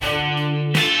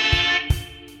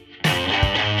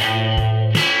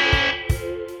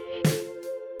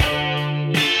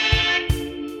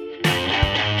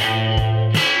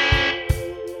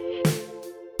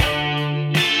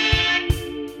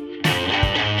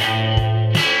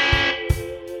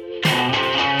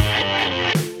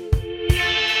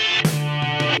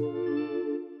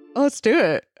let's do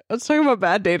it. Let's talk about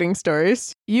bad dating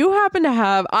stories. I happen to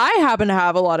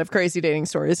have a lot of crazy dating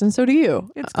stories, and so do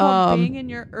you. It's called being in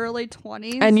your early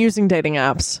 20s. And using dating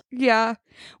apps. Yeah.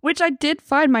 Which I did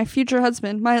find my future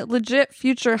husband, my legit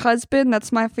future husband,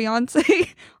 that's my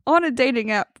fiance, on a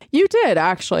dating app. You did,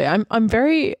 actually. I'm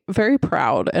very, very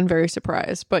proud and very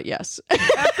surprised, but yes.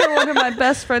 After one of my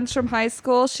best friends from high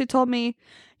school, she told me,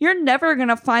 "You're never going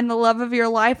to find the love of your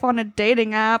life on a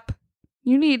dating app.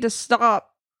 You need to stop."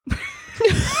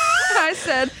 I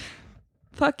said,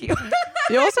 "Fuck you."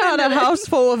 You also had a house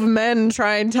full of men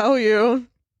try and tell you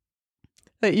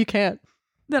that you can't.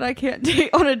 That I can't date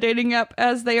on a dating app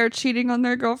as they are cheating on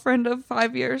their girlfriend of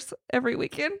 5 years every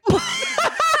weekend.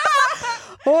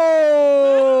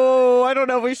 Oh, I don't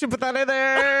know if we should put that in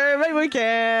there. Maybe we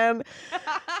can.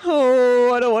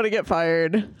 Oh, I don't want to get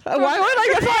fired. Why would I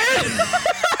get fired?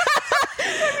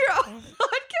 Your own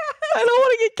podcast. I don't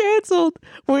want to get canceled.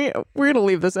 We're gonna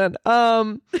leave this in.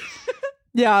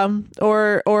 Yeah,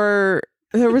 or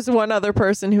there was one other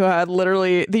person who had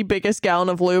literally the biggest gallon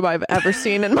of lube I've ever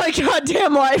seen in my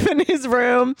goddamn life in his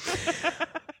room.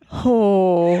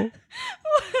 Oh,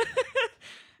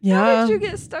 yeah. How did you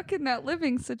get stuck in that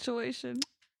living situation?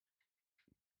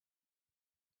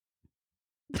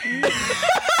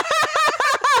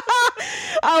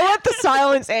 I'll let the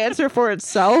silence answer for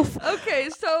itself. Okay,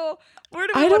 so where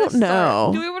do we I want don't to start?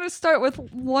 know. Do we want to start with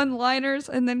one-liners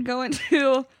and then go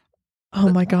into Oh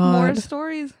my god, more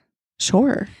stories?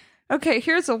 Sure. Okay,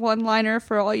 here's a one-liner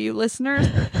for all you listeners.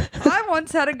 I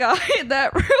once had a guy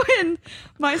that ruined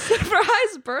my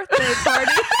surprise birthday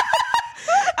party.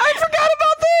 I forgot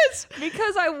about this.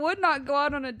 Because I would not go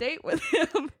out on a date with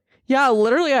him. Yeah,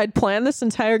 literally, I'd planned this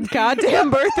entire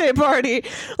goddamn birthday party.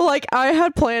 Like, I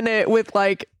had planned it with,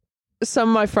 like, some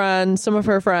of my friends, some of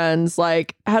her friends,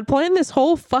 like, had planned this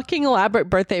whole fucking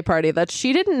elaborate birthday party that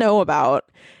she didn't know about.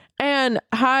 And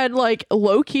had, like,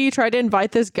 low-key tried to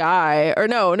invite this guy. Or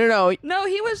no. No,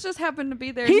 he was just happened to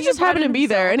be there. He just happened to be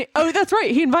there. And oh, that's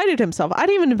right. He invited himself. I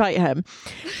didn't even invite him.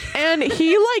 And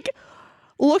he, like,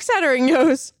 looks at her and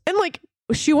goes, and, like,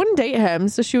 she wouldn't date him.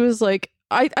 So she was like,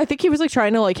 I think he was, like,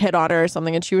 trying to, like, hit on her or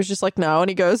something. And she was just like, no. And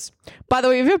he goes, by the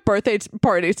way, we have a birthday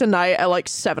party tonight at, like,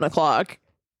 7 o'clock.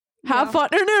 Have fun.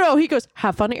 No. He goes,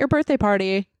 have fun at your birthday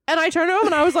party. And I turned to him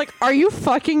and I was like, are you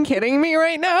fucking kidding me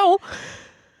right now?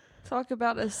 Talk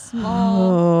about a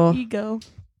small ego.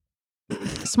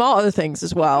 Small other things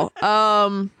as well.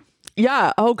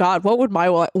 Yeah. Oh God. What would my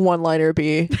one-liner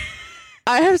be?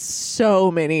 I have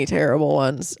so many terrible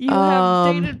ones. You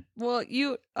have dated. Well,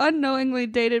 you unknowingly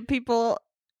dated people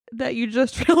that you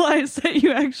just realized that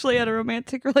you actually had a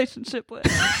romantic relationship with.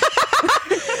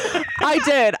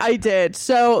 I did.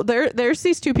 So there's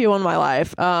these two people in my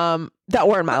life that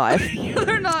were in my life.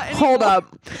 They're not anymore. Hold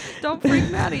up. Don't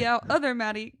freak Maddie out. Other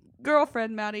Maddie.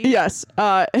 Girlfriend Maddie. Yes.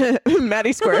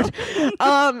 Maddie squared.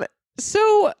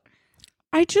 So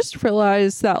I just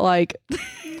realized that, like,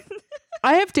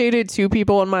 I have dated two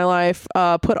people in my life,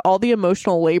 put all the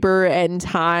emotional labor and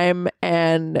time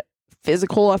and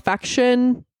physical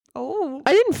affection. Oh.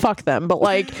 I didn't fuck them, but,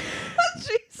 like,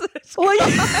 Jesus. like,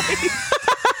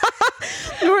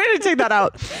 we're going to take that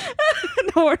out.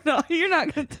 No, we're not. You're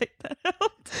not going to take that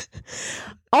out.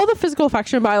 All the physical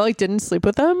affection, but I, like, didn't sleep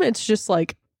with them. It's just,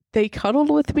 like, they cuddled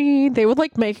with me. They would,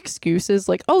 like, make excuses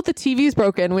like, oh, the TV's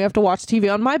broken. We have to watch TV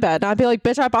on my bed. And I'd be like,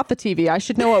 bitch, I bought the TV. I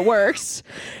should know it works.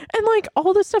 And, like,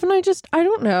 all this stuff. And I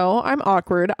don't know. I'm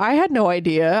awkward. I had no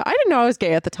idea. I didn't know I was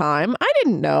gay at the time. I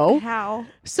didn't know. How?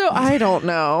 So I don't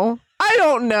know.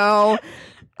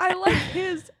 I like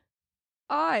his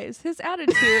eyes, his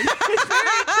attitude. It's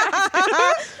very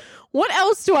attractive. What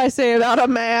else do I say about a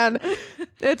man?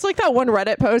 It's like that one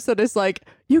Reddit post that is like,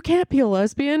 you can't be a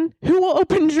lesbian. Who will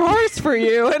open jars for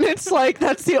you? And it's like,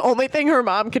 that's the only thing her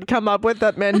mom could come up with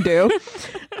that men do.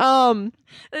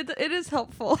 It is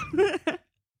helpful.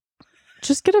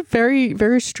 Just get a very,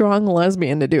 very strong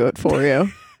lesbian to do it for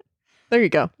you. There you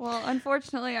go. Well,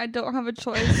 unfortunately, I don't have a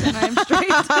choice and I'm straight.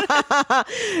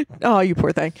 Oh, you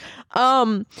poor thing.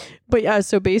 But yeah,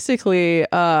 so basically,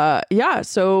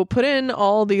 so put in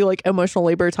all the, like, emotional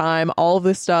labor time, all of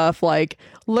this stuff, like,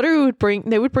 literally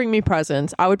they would bring me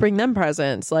presents. I would bring them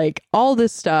presents, like, all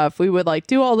this stuff. We would, like,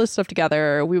 do all this stuff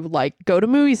together. We would, like, go to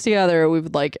movies together. We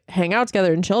would, like, hang out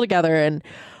together and chill together and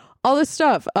all this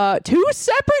stuff. Two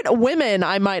separate women,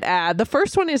 I might add. The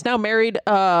first one is now married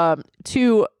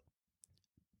to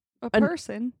a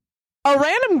person. A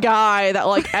random guy that,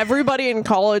 like, everybody in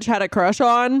college had a crush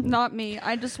on. Not me.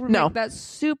 I just want to make that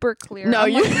super clear. No,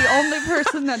 I'm like the only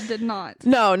person that did not.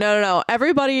 No.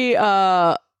 Everybody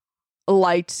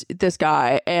liked this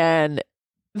guy, and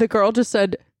the girl just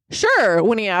said, Sure,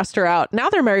 when he asked her out. Now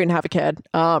they're married and have a kid.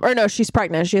 Or no, she's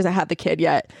pregnant. She hasn't had the kid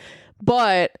yet.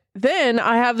 But then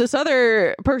I have this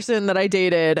other person that I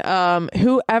dated,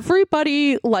 who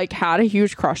everybody like had a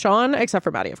huge crush on, except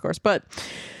for Maddie, of course. But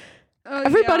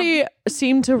everybody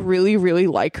seemed to really, really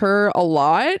like her a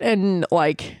lot. And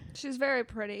like, she's very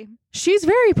pretty. She's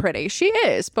very pretty. She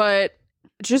is, but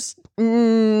just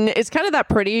it's kind of that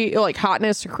pretty like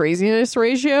hotness to craziness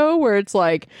ratio where it's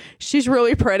like she's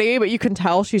really pretty, but you can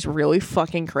tell she's really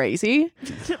fucking crazy.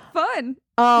 Fun.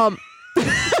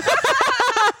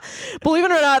 Believe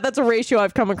it or not, that's a ratio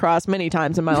I've come across many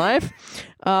times in my life.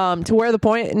 To where the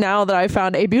point now that I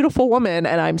found a beautiful woman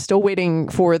and I'm still waiting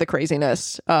for the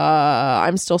craziness.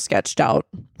 I'm still sketched out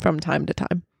from time to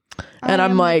time. And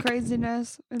I'm like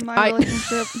craziness in my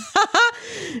relationship.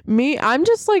 I'm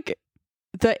just like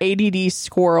the ADD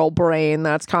squirrel brain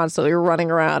that's constantly running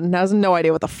around and has no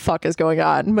idea what the fuck is going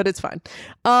on, but it's fine.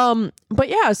 But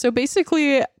yeah, so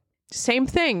basically same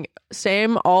thing,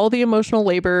 all the emotional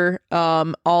labor,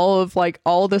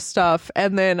 all this stuff.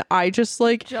 And then I just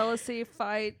like jealousy,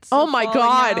 fights. Oh my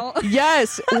God. Out.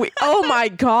 Yes. Oh my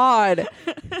God.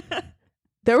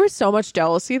 There was so much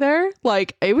jealousy there.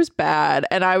 Like it was bad.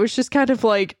 And I was just kind of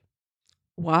like,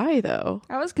 why though?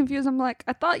 I was confused. I'm like,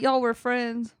 I thought y'all were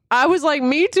friends. I was like,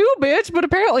 me too, bitch, but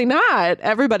apparently not.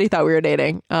 Everybody thought we were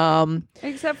dating.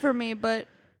 Except for me, but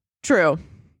true.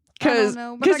 Because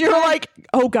you're like,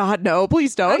 oh God, no,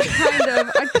 please don't.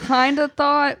 I kind of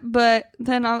thought, but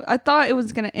then I thought it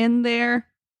was gonna end there.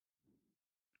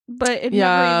 But it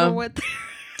never even went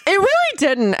there. It really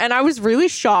didn't, and I was really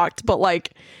shocked, but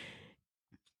like,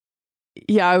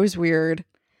 yeah, it was weird.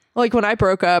 Like when I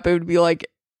broke up, it would be like,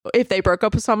 if they broke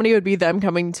up with somebody, it would be them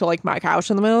coming to like my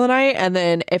couch in the middle of the night. And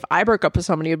then if I broke up with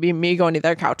somebody, it would be me going to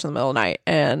their couch in the middle of the night.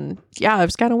 And yeah, it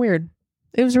was kind of weird.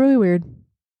 It was really weird.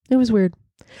 It was weird.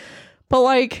 But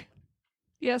like,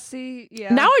 yeah,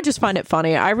 now I just find it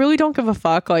funny. I really don't give a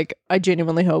fuck. Like, I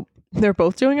genuinely hope they're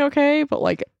both doing okay. But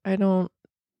like, I don't,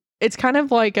 it's kind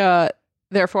of like,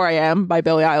 Therefore I Am by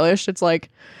Billie Eilish. It's like,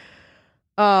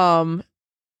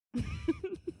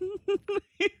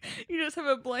 you just have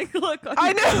a blank look on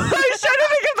I know. I was trying to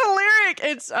think of the lyric.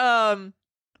 It's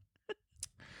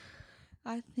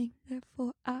I think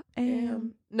therefore I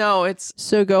am. No, it's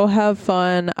so go have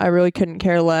fun. I really couldn't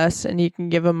care less, and you can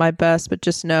give them my best, but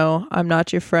just know I'm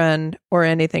not your friend or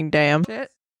anything. Damn.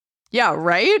 Shit. Yeah,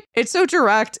 right? It's so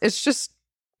direct. It's just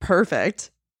perfect.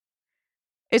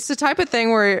 It's the type of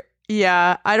thing where,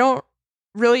 yeah, I don't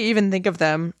really even think of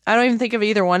them. I don't even think of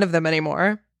either one of them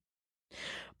anymore.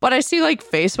 But I see like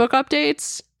Facebook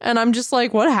updates and I'm just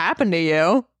like, what happened to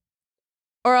you?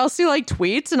 Or I'll see like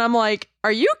tweets and I'm like,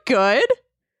 are you good?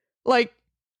 Like,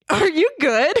 are you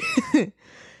good?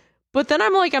 But then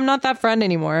I'm like, I'm not that friend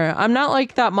anymore. I'm not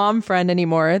like that mom friend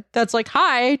anymore. That's like,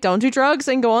 hi, don't do drugs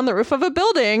and go on the roof of a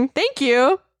building. Thank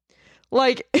you.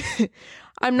 Like,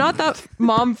 I'm not that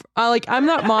mom. I'm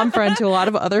not mom friend to a lot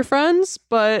of other friends,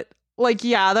 but like,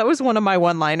 yeah, that was one of my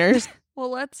one-liners. Well,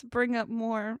 let's bring up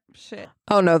more shit.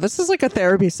 Oh no, this is like a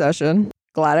therapy session.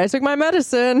 Glad I took my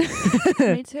medicine.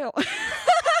 Me too.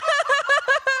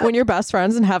 When you're best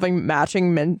friends and having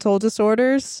matching mental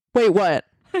disorders. Wait, what?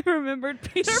 I remembered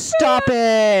Peter Pan. Stop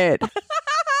it.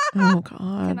 Oh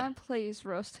God. Can I please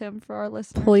roast him for our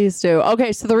listeners? Please do.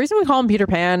 Okay, so the reason we call him Peter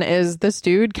Pan is this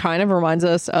dude kind of reminds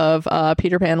us of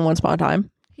Peter Pan Once Upon a Time.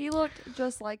 He looked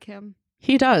just like him.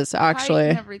 He does, actually. Height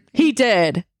and everything. He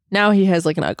did. Now he has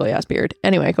like an ugly ass beard.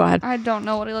 Anyway, go ahead. I don't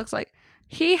know what he looks like.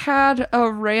 He had a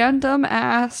random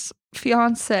ass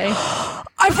fiance.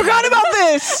 I forgot about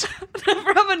this.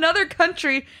 From another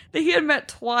country that he had met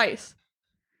twice.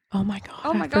 Oh my God.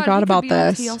 Oh my I God. forgot about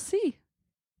this. TLC.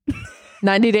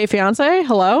 90 Day Fiance?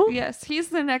 Hello? Yes, he's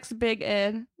the next Big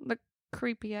Ed. The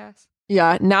creepy ass.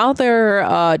 Yeah, now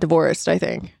they're divorced, I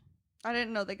think. I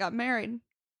didn't know they got married.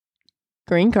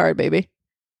 Green card, baby.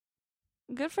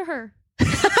 Good for her.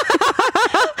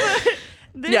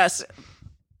 Yes.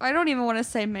 I don't even want to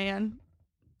say man.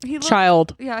 He looked,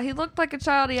 child. Yeah, he looked like a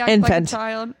child. He acted Infant. like a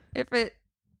child. If it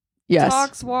Yes.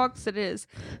 talks, walks, it is.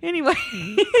 Anyway.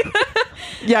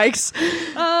 Yikes.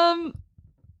 I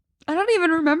don't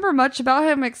even remember much about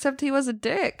him except he was a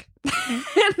dick.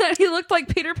 And that he looked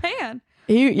like Peter Pan.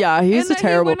 He's a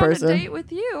terrible person. On a date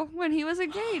with you when he was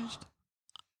engaged.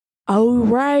 Oh,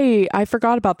 right. I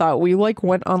forgot about that. We like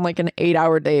went on like an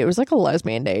 8-hour date. It was like a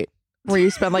lesbian date where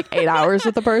you spend like 8 hours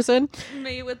with the person.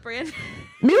 Me with Brandon.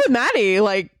 Me with Maddie.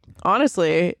 Like,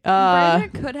 honestly.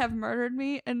 Brandon could have murdered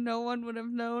me and no one would have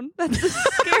known. That's the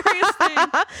scariest thing.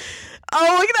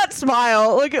 Oh, look at that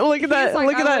smile. Look at that. Like,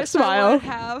 look at that smile. I would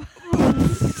have.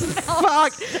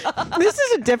 Fuck. This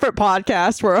is a different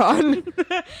podcast we're on.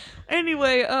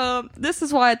 Anyway, this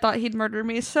is why I thought he'd murder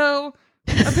me. So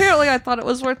apparently I thought it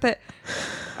was worth it.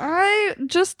 I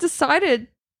just decided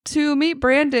to meet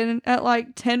Brandon at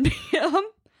like 10 p.m.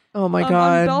 Oh my on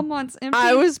God. Belmont's empty.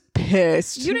 I was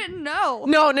pissed. You didn't know.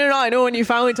 No. I know when you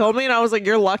finally told me and I was like,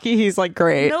 you're lucky he's like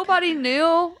great. Nobody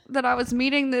knew that I was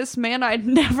meeting this man I'd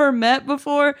never met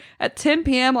before at 10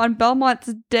 p.m. on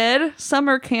Belmont's dead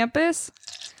summer campus.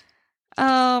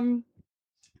 And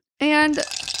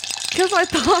because I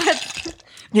thought...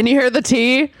 Can you hear the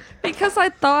tea? Because I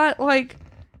thought, like,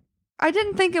 I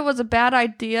didn't think it was a bad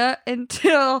idea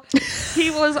until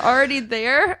he was already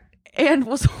there and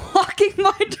was walking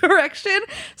my direction.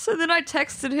 So then I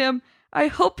texted him, I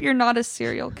hope you're not a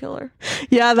serial killer.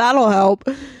 Yeah, that'll help.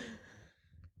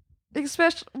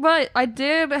 Especially, but I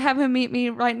did have him meet me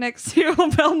right next to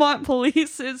Belmont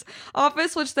Police's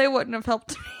office, which they wouldn't have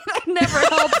helped me. They never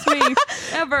helped me,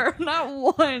 ever,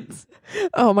 not once.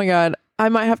 Oh my God. I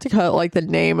might have to cut like the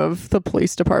name of the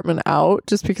police department out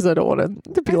just because I don't want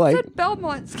to be I said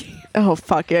Belmont's. oh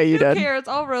fuck yeah, you Who did. cares?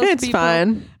 I'll roast It's Beepo.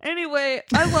 fine. Anyway,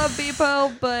 I love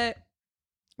Beepo, but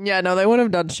Yeah, no, they wouldn't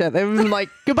have done shit. They would have been like,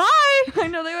 goodbye. I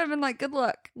know they would have been like, good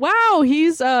luck. Wow,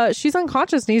 she's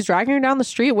unconscious and he's dragging her down the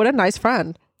street. What a nice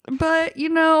friend. But, you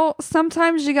know,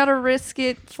 sometimes you gotta risk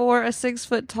it for a 6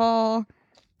 foot tall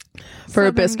For a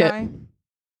Southern biscuit. guy.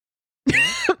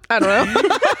 I don't know.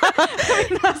 I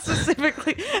mean, not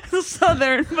specifically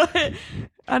Southern, but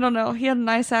I don't know. He had a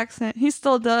nice accent. He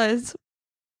still does.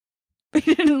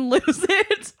 He didn't lose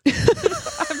it. I'm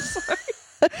sorry.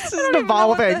 This is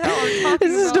devolving.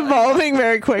 This is devolving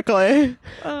very quickly.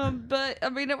 But I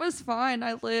mean, it was fine.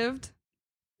 I lived.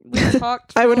 We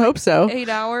talked. I would hope so. 8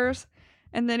 hours,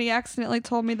 and then he accidentally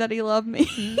told me that he loved me.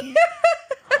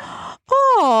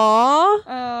 Aww.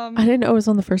 I didn't know it was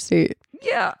on the first date.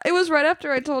 Yeah, it was right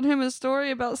after I told him a story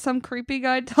about some creepy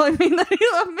guy telling me that he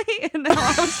loved me, and now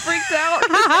I was freaked out.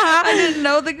 I didn't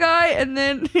know the guy, and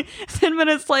then 10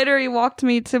 minutes later, he walked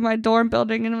me to my dorm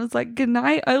building and was like, "Good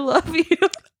night, I love you."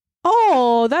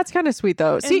 Oh, that's kind of sweet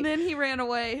though. See, And then he ran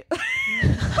away.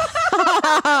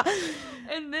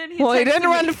 And then he well, he didn't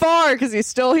run far because he's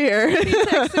still here. He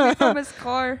texted me from his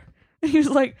car. He was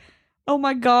like, "Oh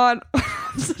my God,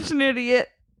 I'm such an idiot."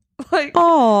 Like,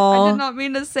 Aww. I did not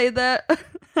mean to say that.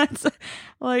 That's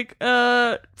like,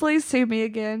 please see me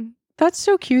again. That's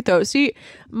so cute though. See,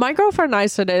 my girlfriend and I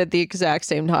said it at the exact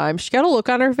same time. She got a look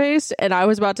on her face and I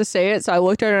was about to say it. So I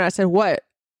looked at her and I said, what?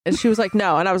 And she was like,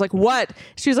 no. And I was like, what?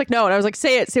 She was like, no. And I was like,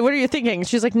 say it. Say, what are you thinking? And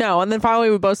she's like, no. And then finally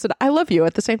we both said, I love you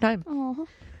at the same time. Oh,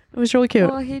 It was really cute.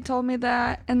 well, he told me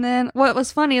that. And then what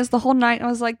was funny is the whole night I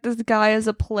was like, this guy is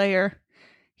a player.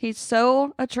 He's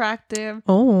so attractive.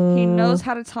 Oh. He knows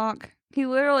how to talk. He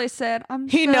literally said,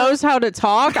 He knows how to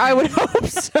talk? I would hope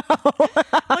so.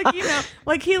 like, you know,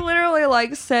 like he literally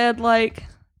like said like,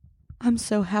 I'm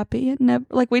so happy it never,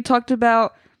 like we talked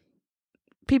about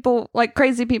people, like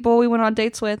crazy people we went on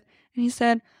dates with, and he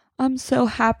said, I'm so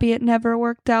happy it never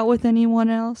worked out with anyone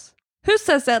else. Who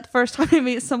says that the first time you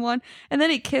meet someone? And then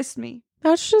he kissed me.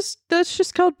 That's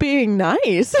just called being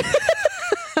nice.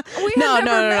 We had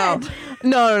never met.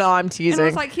 No, I'm And teasing. I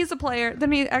was like, he's a player.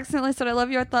 Then he accidentally said, I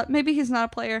love you. I thought maybe he's not a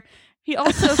player. He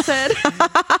also said,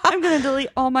 I'm going to delete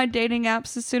all my dating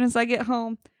apps as soon as I get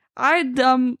home.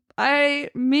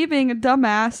 Me being a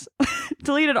dumbass,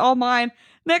 deleted all mine.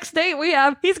 Next date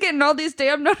he's getting all these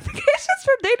damn notifications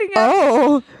from dating apps.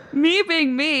 Oh. Me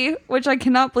being me, which I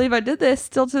cannot believe I did this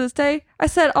still to this day. I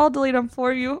said, I'll delete them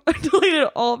for you. I deleted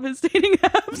all of his dating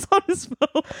apps on his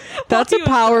phone. That's a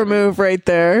power move right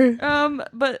there.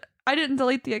 But I didn't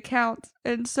delete the account,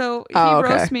 and so he Oh,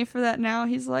 okay. roasts me for that now.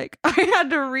 He's like, I had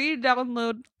to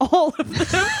re-download all of them to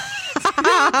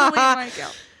delete my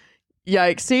account.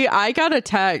 Yikes. See, I got a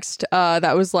text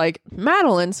that was like,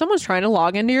 Madeline, someone's trying to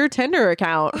log into your Tinder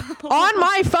account on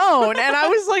my phone. And I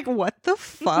was like, what the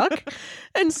fuck?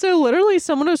 And so literally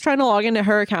someone was trying to log into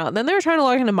her account. And then they were trying to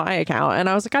log into my account. And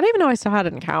I was like, I didn't even know I still had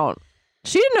an account.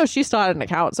 She didn't know she still had an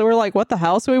account. So we're like, what the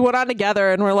hell? So we went on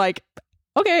together and we're like,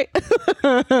 okay.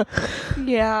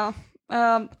 Yeah.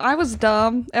 I was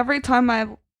dumb. Every time I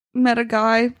met a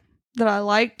guy that I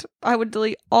liked, I would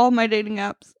delete all my dating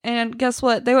apps. And guess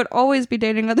what? They would always be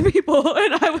dating other people,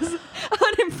 and I was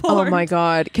uninformed. Oh my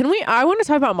God. I want to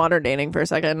talk about modern dating for a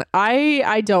second.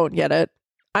 I don't get it.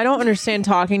 I don't understand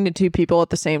talking to two people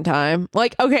at the same time.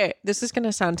 Like, okay, this is going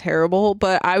to sound terrible,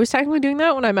 but I was technically doing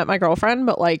that when I met my girlfriend.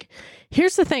 But like,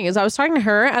 here's the thing is I was talking to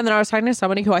her and then I was talking to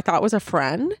somebody who I thought was a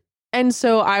friend. And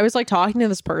so I was like talking to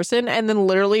this person, and then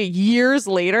literally years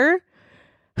later,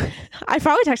 I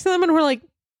finally texted them and we're like,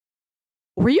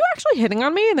 were you actually hitting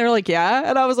on me? And they're like, yeah.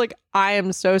 And I was like, I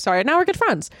am so sorry. Now we're good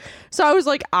friends. So I was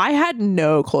like, I had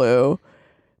no clue.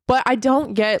 But I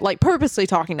don't get like purposely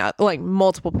talking to like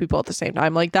multiple people at the same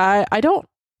time like that.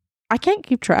 I can't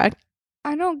keep track.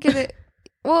 I don't get it.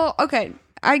 Well, okay.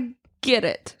 I get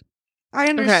it. I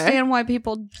understand why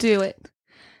people do it.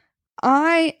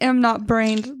 I am not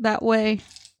brained that way.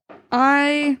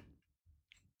 I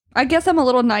guess I'm a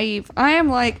little naive. I am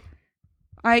like,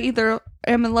 I either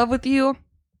am in love with you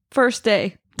first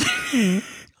day. Aww.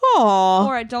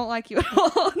 Or I don't like you at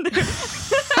all.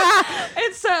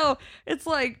 And so it's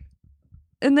like,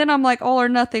 and then I'm like all or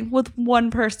nothing with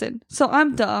one person. So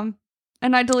I'm dumb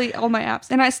and I delete all my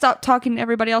apps and I stop talking to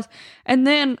everybody else. And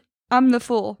then I'm the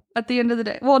fool at the end of the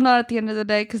day. Well, not at the end of the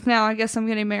day, because now I guess I'm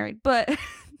getting married. But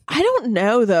I don't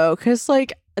know though, because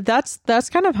like that's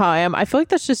kind of how I am. I feel like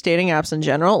that's just dating apps in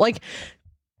general. Like,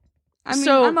 I mean,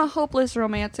 I'm a hopeless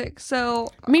romantic.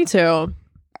 So me too.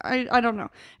 I don't know.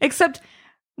 Except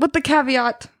with the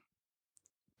caveat,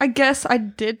 I guess I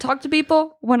did talk to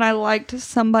people when I liked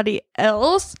somebody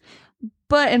else.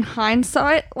 But in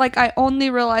hindsight, like I only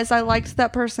realized I liked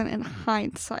that person in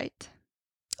hindsight.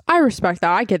 I respect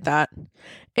that. I get that.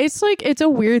 It's like, it's a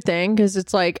weird thing because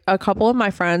it's like a couple of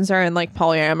my friends are in like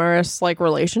polyamorous like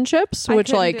relationships,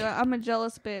 which like I'm a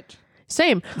jealous bitch.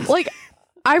 Same. Like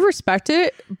I respect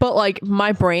it, but like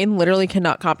my brain literally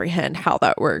cannot comprehend how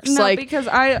that works. No, like because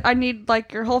I need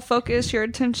like your whole focus, your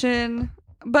attention,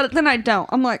 but then I don't.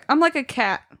 I'm like a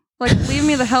cat. Like leave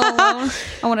me the hell alone.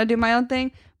 I want to do my own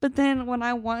thing. But then when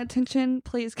I want attention,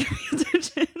 please give me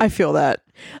attention. I feel that.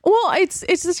 Well, it's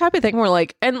this type of thing where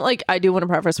like, and like I do want to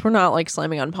preface, we're not like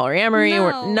slamming on polyamory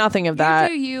or nothing of that.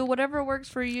 You do you, whatever works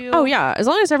for you. Oh yeah, as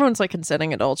long as everyone's like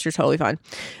consenting adults, you're totally fine.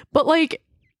 But like,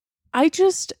 I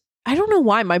don't know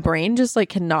why my brain just like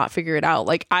cannot figure it out.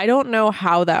 Like I don't know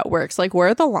how that works. Like where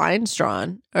are the lines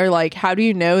drawn? Or like how do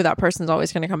you know that person's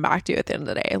always going to come back to you at the end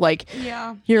of the day? Like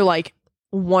you're like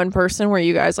one person where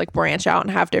you guys like branch out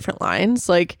and have different lines.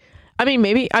 Like I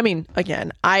mean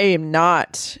again, I am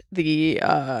not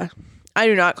I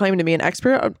do not claim to be an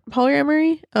expert on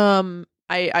polyamory.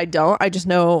 I don't. I just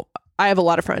know I have a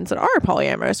lot of friends that are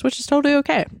polyamorous, which is totally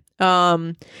okay.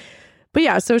 But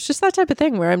yeah, so it's just that type of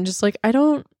thing where I'm just like I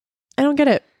don't get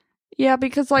it. Yeah,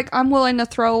 because like I'm willing to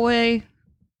throw away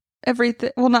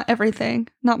everything. Well, not everything,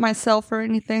 not myself or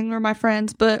anything or my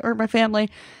friends, or my family.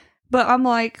 But I'm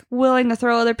like willing to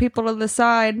throw other people to the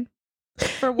side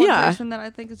for one person that I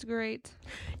think is great.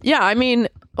 Yeah, I mean,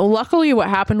 luckily what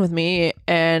happened with me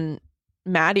and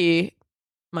Maddie,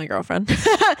 my girlfriend.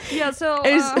 Yeah, so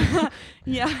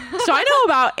yeah. So I know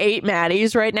about 8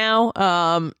 Maddies right now.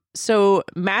 So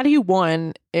Maddie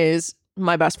 1 is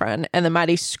my best friend, and then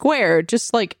Maddie squared,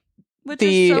 just like which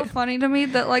is so funny to me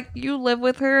that like you live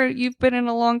with her, you've been in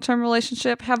a long-term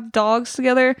relationship, have dogs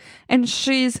together, and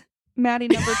she's Maddie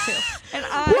number 2. And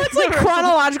what's like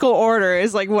chronological order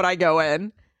is like what I go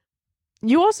in.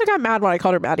 You also got mad when I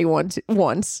called her Maddie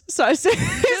once. So I say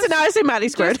so now I say Maddie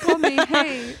squared. Just call me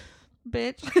hey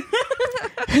bitch.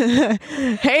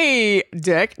 Hey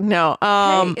dick. No.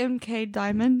 Hey MK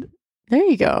Diamond. There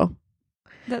you go.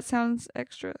 That sounds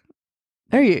extra.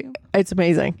 It's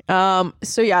amazing.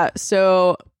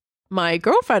 So my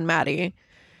girlfriend Maddie,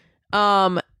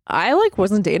 I like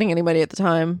wasn't dating anybody at the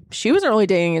time. She wasn't really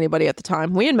dating anybody at the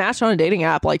time. We had matched on a dating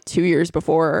app like 2 years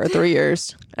before or 3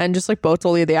 years, and just like both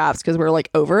deleted the apps because we were like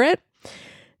over it.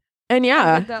 And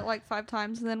yeah, I did that like 5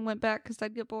 times and then went back because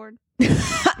I'd get bored.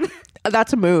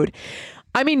 That's a mood.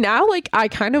 I mean, now like I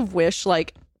kind of wish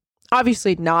like,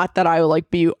 obviously not that I would like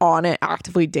be on it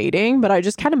actively dating, but I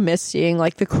just kind of miss seeing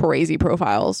like the crazy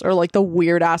profiles or like the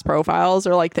weird ass profiles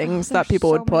or like things that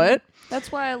people would put.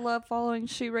 That's why I love following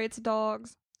She Rates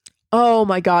Dogs. Oh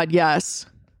my God, yes.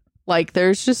 Like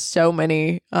there's just so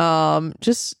many, I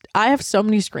have so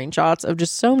many screenshots of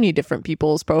just so many different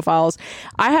people's profiles.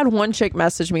 I had one chick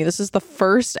message me. This is the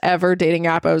first ever dating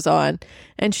app I was on.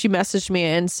 And she messaged me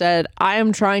and said, I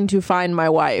am trying to find my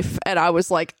wife. And I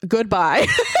was like, goodbye.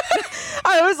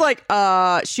 I was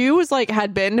like, she was like,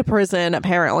 had been to prison,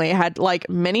 apparently, had like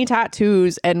many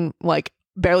tattoos and like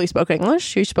barely spoke English.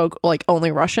 She spoke like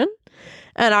only Russian.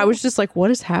 And I was just like, what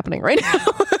is happening right now?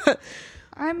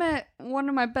 I met one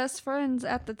of my best friends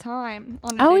at the time.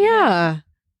 Oh, yeah.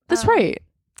 That's right.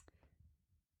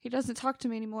 He doesn't talk to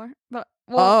me anymore. But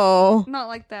not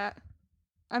like that.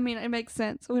 I mean, it makes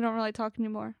sense. We don't really talk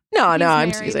anymore. No,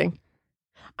 I'm teasing.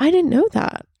 I didn't know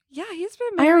that. Yeah, he's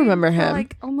been married. I remember for him.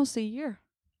 like almost a year.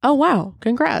 Oh, wow.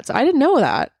 Congrats. I didn't know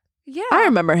that. Yeah. I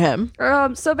remember him.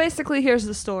 So basically, here's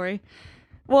the story.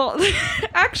 Well,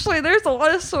 actually, there's a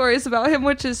lot of stories about him,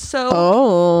 which is so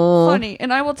funny,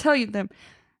 and I will tell you them.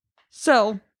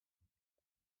 So,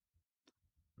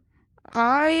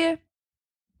 I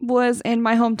was in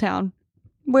my hometown,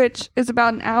 which is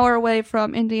about an hour away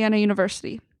from Indiana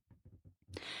University.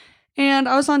 And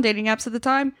I was on dating apps at the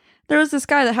time. There was this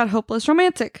guy that had hopeless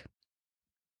romantic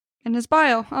in his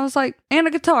bio. I was like, and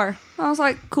a guitar. I was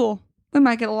like, cool, we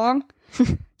might get along.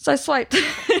 So I swiped.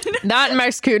 Not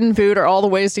Mexican food or all the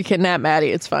ways to kidnap Maddie.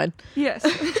 It's fine. Yes.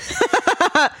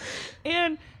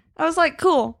 And I was like,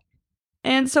 cool.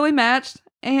 And so we matched,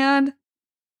 and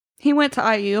he went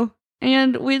to IU,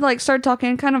 and we like started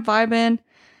talking, kind of vibing.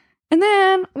 And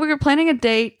then we were planning a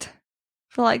date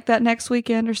for like that next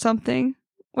weekend or something,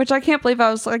 which I can't believe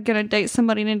I was like going to date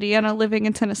somebody in Indiana living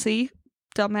in Tennessee.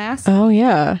 Dumbass. Oh,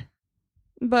 yeah.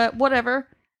 But whatever.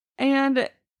 And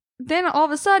then all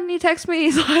of a sudden he texts me.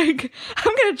 He's like,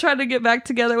 I'm going to try to get back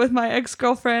together with my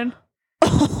ex-girlfriend.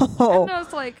 Oh. And I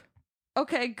was like,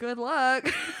 okay, good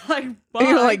luck. Like, bye.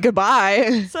 You're like,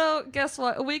 goodbye. So guess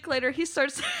what? A week later, he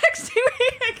starts texting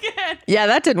me again. Yeah,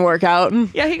 that didn't work out.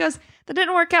 Yeah, he goes, that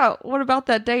didn't work out. What about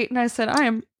that date? And I said, I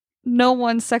am no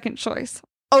one's second choice.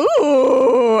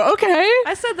 Oh, okay.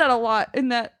 I said that a lot in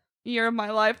that year of my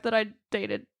life that I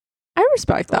dated. I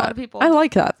respect A lot that. of people. I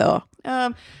like that, though.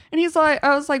 And he's like,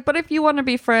 I was like, but if you want to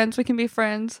be friends, we can be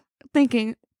friends.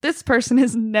 Thinking, this person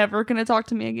is never going to talk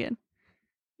to me again.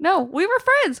 No, we were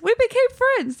friends. We became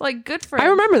friends, like good friends. I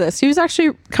remember this. He was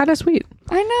actually kind of sweet.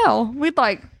 I know. We'd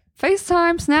like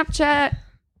FaceTime, Snapchat,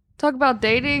 talk about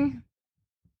dating.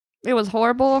 It was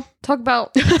horrible. Talk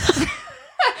about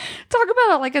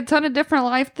like a ton of different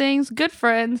life things. Good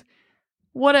friends.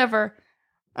 Whatever.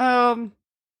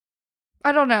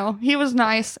 I don't know. He was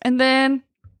nice. And then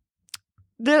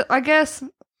I guess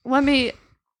let me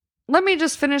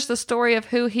just finish the story of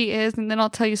who he is, and then I'll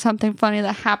tell you something funny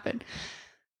that happened.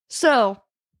 So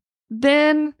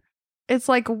then it's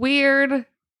like weird.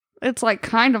 It's like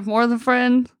kind of more than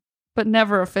friends, but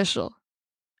never official.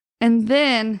 And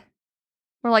then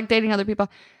we're like dating other people.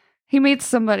 He meets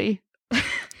somebody.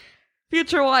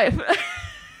 Future wife.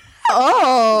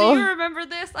 Oh. Do you remember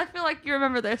this? I feel like you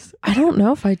remember this. I don't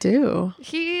know if I do.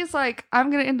 He's like, I'm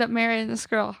going to end up marrying this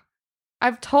girl.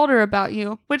 I've told her about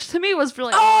you, which to me was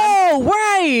really odd. Oh,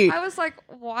 right. I was like,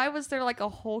 why was there like a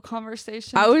whole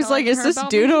conversation? I was like, telling is her this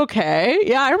about dude me? okay?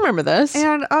 Yeah, I remember this.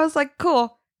 And I was like,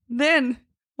 cool. Then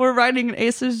we're riding an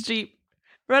Aces Jeep.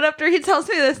 Right after he tells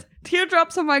me this,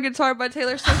 Teardrops on My Guitar by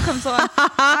Taylor Swift comes on.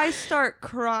 I start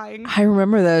crying. I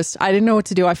remember this. I didn't know what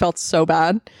to do. I felt so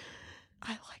bad. I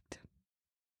liked him.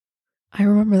 I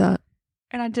remember that.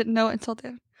 And I didn't know it until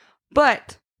then.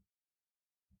 But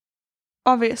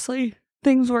obviously,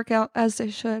 things work out as they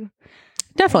should.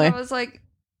 Definitely. And I was like,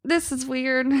 this is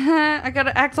weird. I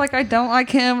gotta act like I don't like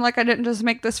him, like I didn't just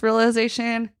make this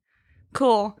realization.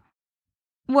 Cool.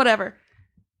 Whatever.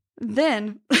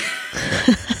 Then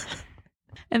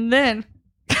and then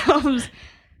comes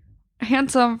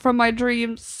handsome from my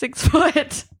dreams, 6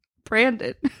 foot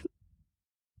Brandon.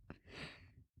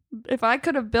 If I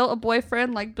could have built a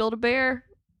boyfriend like Build-A-Bear,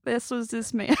 this was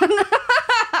this man.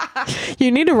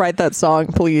 You need to write that song,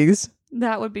 please.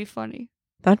 That would be funny.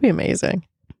 That'd be amazing.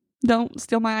 Don't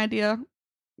steal my idea,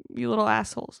 you little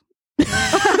assholes.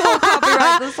 I won't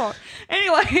copyright this song.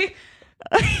 Anyway,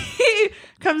 he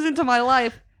comes into my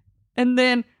life, and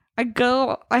then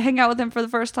I hang out with him for the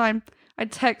first time. I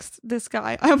text this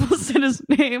guy. I almost said his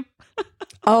name.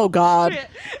 Oh, God. Shit.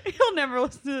 He'll never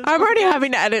listen to this. I'm already podcast.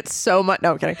 having to edit so much.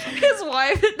 No, I'm kidding. His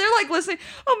wife, they're like listening.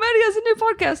 Oh, Maddie has a new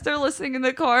podcast. They're listening in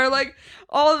the car. Like,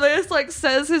 all of this, like,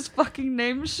 says his fucking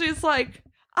name. She's like,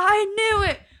 I knew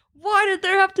it. Why did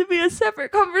there have to be a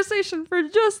separate conversation for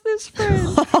just this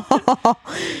friend?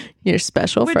 Your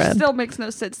special Which friend. still makes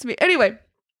no sense to me. Anyway,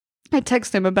 I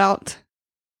text him about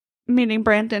meeting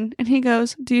Brandon, and he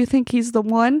goes, do you think he's the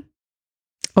one?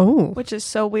 Oh. Which is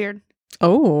so weird.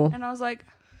 Oh. And I was like,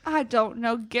 I don't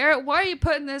know, Garrett. Why are you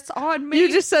putting this on me? You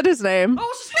just said his name.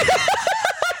 Oh, shit.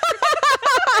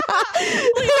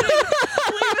 Leave it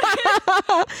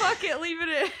in. Fuck it, leave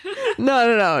it in.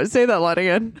 No. Say that line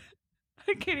again.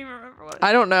 I can't even remember what.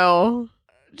 I don't know.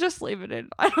 Just leave it in.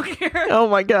 I don't care. Oh,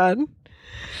 my God.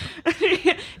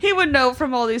 He would know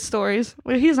from all these stories.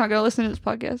 Well, he's not going to listen to this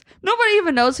podcast. Nobody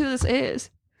even knows who this is.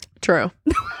 True.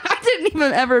 I didn't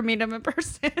even ever meet him in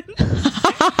person. Which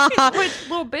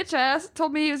little bitch ass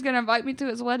told me he was going to invite me to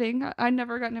his wedding. I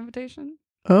never got an invitation.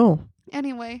 Oh.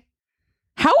 Anyway.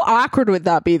 How awkward would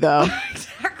that be, though?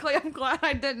 Exactly. I'm glad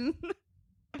I didn't.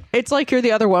 It's like you're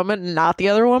the other woman, not the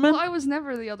other woman. Well, I was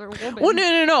never the other woman. Well,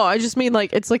 no. I just mean,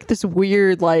 like, it's like this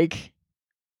weird, like...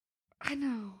 I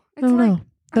know. I don't know.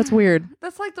 That's weird.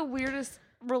 That's like the weirdest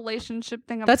relationship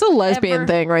thing. That's a lesbian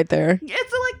thing right there.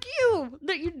 It's like you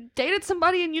that you dated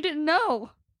somebody and you didn't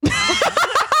know. We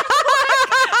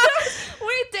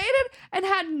dated and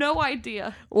had no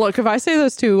idea. Look, if I say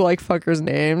those two like fuckers'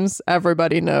 names,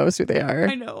 everybody knows who they are.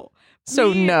 I know.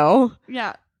 So no.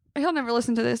 Yeah. He'll never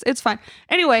listen to this. It's fine.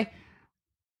 Anyway,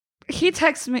 he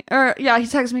texts me,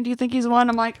 do you think he's one?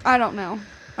 I'm like, I don't know.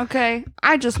 Okay.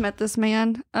 I just met this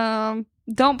man.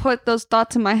 Don't put those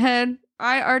thoughts in my head.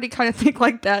 I already kind of think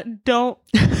like that. Don't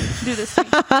do this to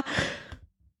me.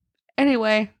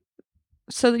 Anyway,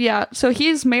 so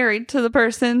he's married to the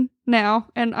person now,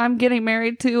 and I'm getting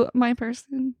married to my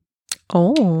person.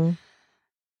 Oh.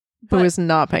 Who is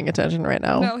not paying attention right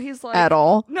now. No, he's like... At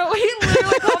all. No, he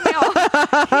literally called me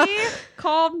out. He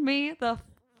called me the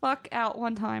fuck out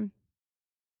one time.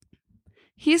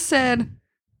 He said,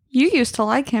 you used to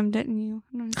like him, didn't you?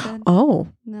 And I said, oh.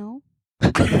 No.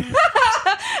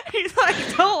 He's like,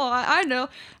 don't I know. I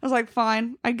was like,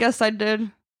 fine. I guess I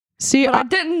did. See, but I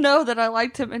didn't know that I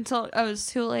liked him until I was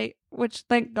too late, which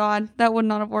thank God that would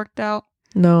not have worked out.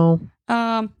 No.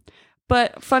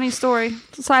 But funny story,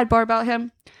 sidebar about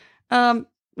him.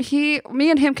 Me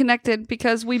and him connected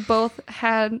because we both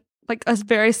had like a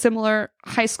very similar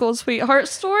high school sweetheart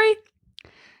story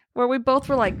where we both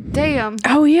were like, damn.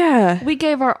 Oh, yeah. We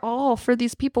gave our all for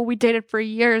these people we dated for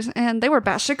years and they were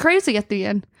batshit crazy at the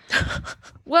end.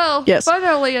 Well, yes.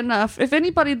 Funnily enough, if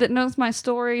anybody that knows my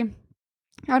story,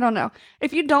 I don't know.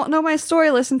 If you don't know my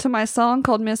story, listen to my song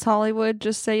called Miss Hollywood,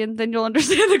 just saying, then you'll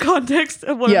understand the context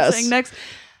of what I'm saying next.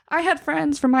 I had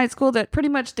friends from high school that pretty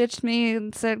much ditched me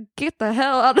and said, get the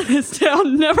hell out of this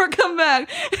town, never come back.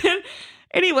 And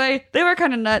anyway, they were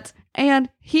kind of nuts. And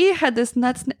he had this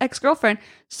nuts ex-girlfriend.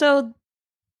 So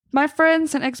my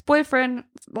friends and ex-boyfriend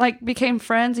like became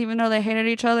friends even though they hated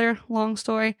each other. Long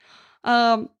story.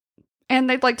 And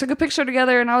they like took a picture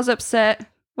together and I was upset,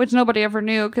 which nobody ever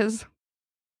knew because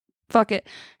fuck it.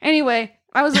 Anyway,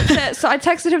 I was upset. So I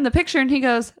texted him the picture and he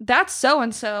goes, that's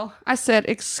so-and-so. I said,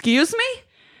 excuse me?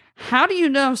 How do you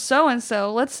know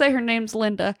so-and-so? Let's say her name's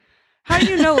Linda. How do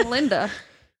you know Linda?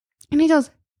 And he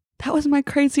goes, that was my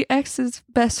crazy ex's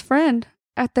best friend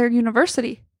at their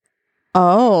university.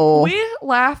 Oh. We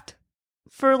laughed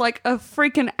for like a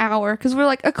freaking hour because we're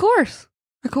like, of course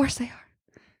they are.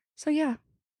 So yeah.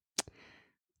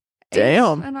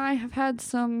 Damn. Ace and I have had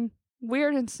some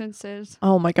weird instances.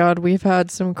 Oh my God. We've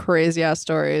had some crazy ass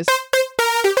stories.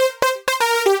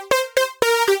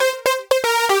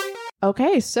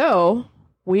 Okay, so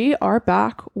we are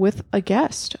back with a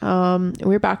guest.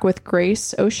 We're back with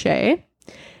Grace O'Shea,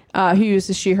 who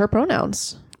uses she, her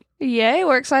pronouns. Yay,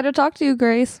 we're excited to talk to you,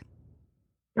 Grace.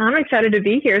 I'm excited to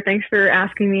be here. Thanks for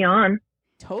asking me on.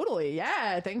 Totally,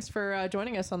 yeah. Thanks for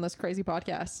joining us on this crazy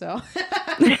podcast. So,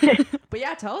 but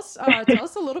yeah, tell us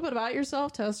a little bit about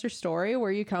yourself. Tell us your story,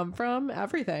 where you come from,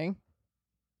 everything.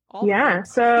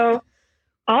 So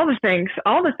all the things.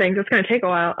 It's going to take a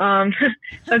while.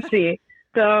 Let's see.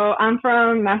 So I'm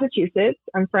from Massachusetts.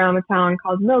 I'm from a town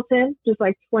called Milton, just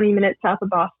like 20 minutes south of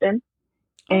Boston.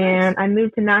 And I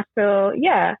moved to Nashville.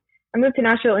 Yeah, I moved to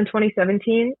Nashville in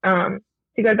 2017 to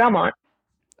go to Belmont.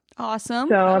 Awesome.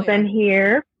 So I've been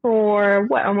here for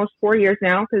almost 4 years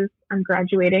now because I'm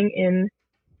graduating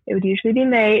it would usually be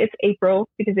May. It's April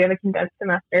because we have a condensed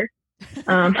semester.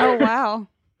 Oh, wow.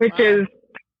 Which is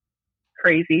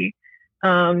crazy.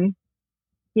 It's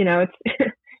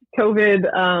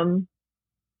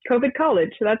COVID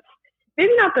college. So that's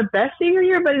maybe not the best senior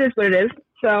year, but it is what it is.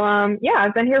 So,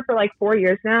 I've been here for like 4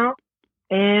 years now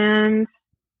and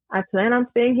I plan on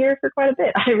staying here for quite a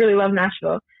bit. I really love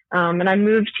Nashville. And I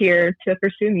moved here to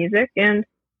pursue music and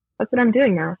that's what I'm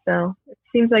doing now. So it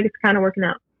seems like it's kind of working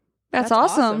out. That's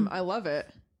awesome. I love it.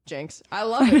 Jinx. I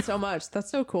love it so much. That's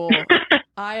so cool.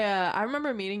 I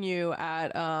remember meeting you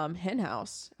at Hen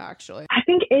House, actually. I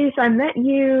think, Ace, I met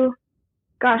you.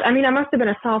 Gosh, I mean, I must have been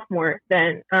a sophomore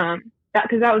then.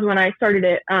 Because that was when I started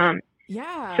it.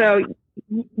 Yeah. So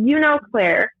you know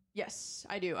Claire. Yes,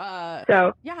 I do.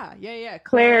 Yeah.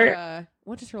 Claire.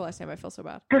 What is her last name? I feel so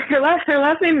bad. Her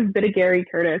last name is Bittigary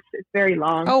Curtis. It's very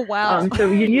long. Oh wow. So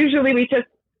we usually just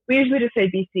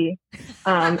say BC.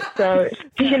 So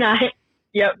she and I.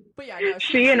 Yep. But yeah, no,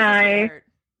 she and I. Smart.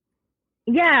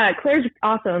 Yeah, Claire's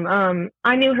awesome.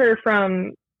 I knew her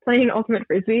from playing Ultimate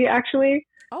Frisbee, actually.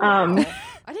 Oh, wow.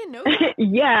 I didn't know that.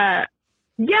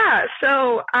 Yeah.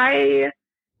 So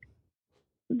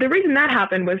the reason that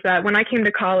happened was that when I came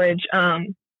to college,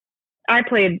 I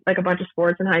played like a bunch of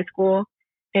sports in high school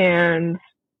and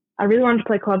I really wanted to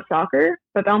play club soccer,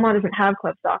 but Belmont doesn't have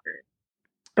club soccer,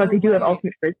 but they do have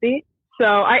Ultimate Frisbee.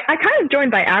 So I kind of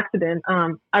joined by accident.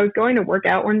 I was going to work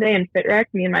out one day in FitRec,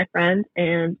 me and my friend,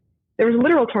 and there was a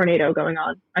literal tornado going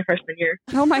on my freshman year.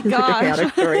 Oh my It's like a gosh.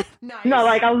 chaotic story. Nice. No,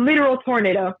 like a literal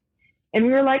tornado. And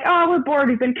we were like, oh, we're bored.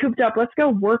 We've been cooped up. Let's go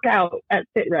work out at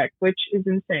FitRec, which is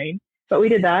insane. But we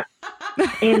did that.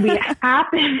 And we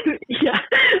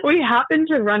happened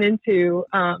to run into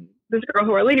this girl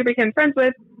who our later became friends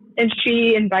with, and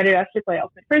she invited us to play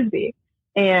Ultimate Frisbee.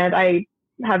 And I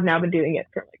have now been doing it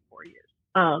for like 4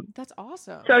 years. That's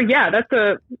awesome. So yeah, that's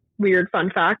a weird fun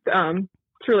fact.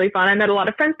 It's really fun. I met a lot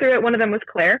of friends through it. One of them was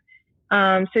Claire.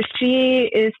 So she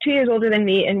is 2 years older than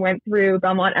me and went through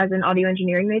Belmont as an audio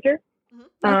engineering major.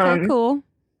 Okay, cool.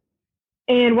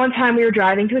 And one time we were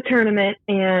driving to a tournament,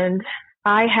 and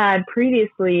I had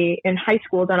previously in high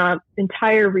school done an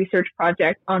entire research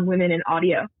project on women in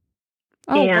audio.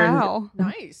 Oh, And- wow.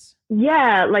 Nice.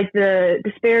 Yeah, like the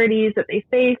disparities that they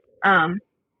face.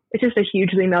 It's just a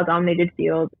hugely male-dominated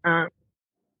field.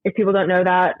 If people don't know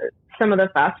that, some of the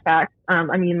fast facts,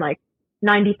 I mean, like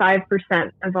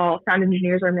 95% of all sound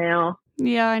engineers are male.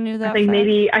 Yeah, I knew that.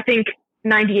 I think fact.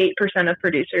 98% of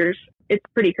producers. It's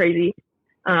pretty crazy.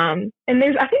 And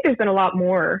I think there's been a lot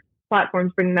more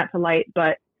platforms bringing that to light,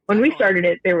 but when we started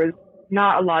it, there was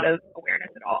not a lot of awareness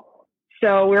at all.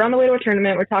 So we're on the way to a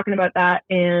tournament. We're talking about that.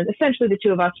 And essentially the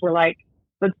two of us were like,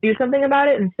 let's do something about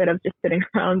it instead of just sitting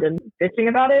around and bitching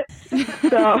about it.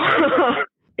 So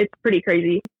it's pretty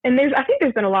crazy. And I think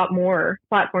there's been a lot more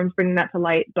platforms bringing that to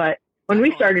light, but when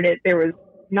we started it, there was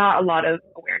not a lot of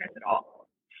awareness at all.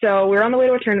 So we're on the way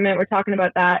to a tournament. We're talking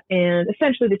about that. And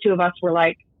essentially the two of us were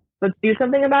like, let's do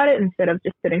something about it instead of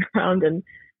just sitting around and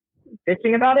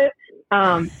bitching about it.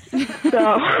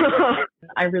 So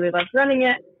I really loved running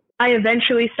it. I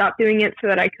eventually stopped doing it so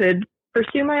that I could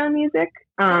pursue my own music.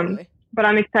 Totally. But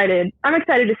I'm excited. I'm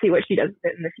excited to see what she does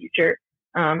with it in the future.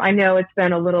 I know it's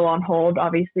been a little on hold,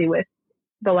 obviously, with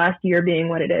the last year being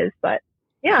what it is. But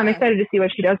yeah, I'm excited to see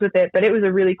what she does with it. But it was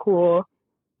a really cool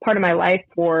part of my life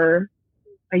for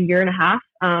a year and a half.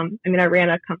 I mean, I ran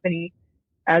a company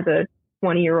as a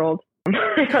 20-year-old.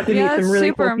 I got to meet Yeah, some it's really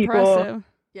super cool people. impressive.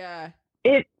 Yeah.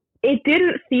 It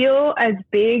didn't feel as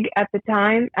big at the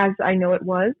time as I know it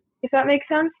was, if that makes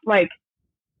sense. Like,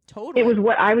 Totally. it was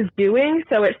what I was doing,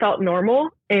 so it felt normal.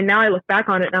 And now I look back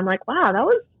on it and I'm like, wow, that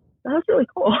was really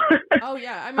cool. Oh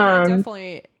yeah. I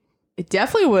mean, it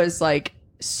definitely was like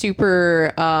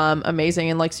super amazing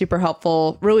and like super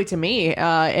helpful really to me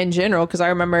in general, because I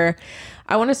remember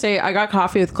I want to say I got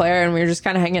coffee with Claire and we were just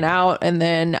kind of hanging out, and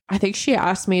then I think she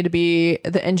asked me to be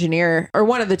the engineer or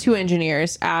one of the two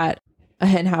engineers at a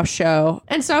hen house show.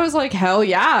 And so I was like, hell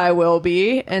yeah, I will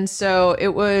be. And so it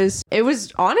was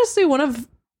honestly one of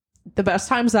the best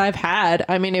times I've had.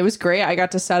 I mean, it was great. I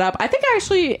got to set up. I think I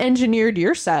actually engineered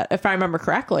your set, if I remember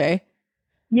correctly.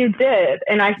 You did.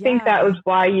 And I think Yeah. that was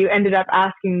why you ended up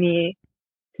asking me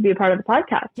to be a part of the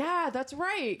podcast. Yeah, that's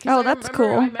right. 'Cause Oh, I that's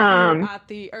remember cool. I met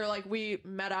you we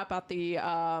met up at the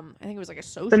I think it was like a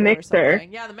social Mixer. or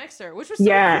something. Yeah, the Mixer, which was so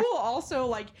Yeah. cool. Also,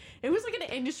 like it was like an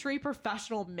industry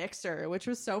professional mixer, which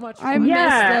was so much fun. I miss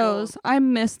Yeah. those. I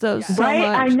miss those Yeah. so Right?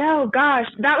 much. I know. Gosh,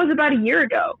 that was about a year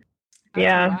ago. That's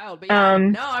Yeah. wild. But yeah,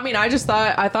 Um, no, I mean, I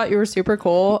thought you were super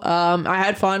cool. I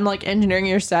had fun like engineering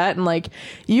your set, and like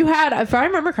you had, if I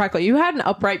remember correctly, you had an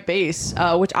upright bass,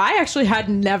 which I actually had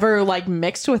never like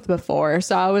mixed with before.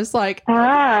 So I was like,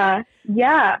 Yeah.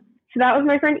 So that was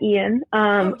my friend Ian.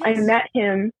 Oh, yes.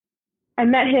 I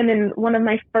met him in one of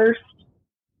my first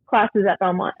classes at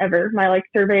Belmont ever, my like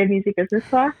survey of music business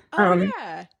class. oh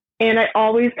yeah. And I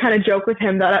always kind of joke with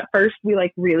him that at first we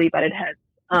like really butted heads.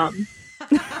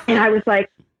 And I was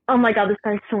like, oh my God, this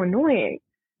guy's so annoying.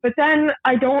 But then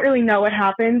I don't really know what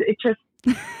happened. We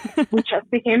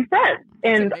just became friends.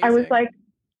 And I was amazing. like,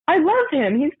 I love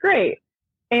him. He's great.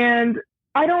 And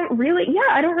I don't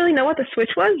really know what the switch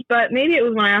was, but maybe it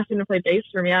was when I asked him to play bass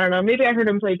for me. I don't know. Maybe I heard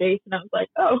him play bass and I was like,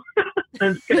 oh,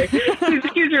 I'm just kidding.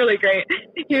 He's really great.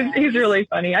 He's really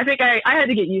funny. I think I had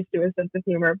to get used to his sense of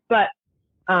humor, but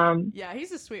Yeah,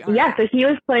 he's a sweetheart. yeah, so he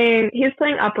was playing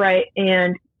upright,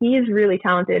 and he's really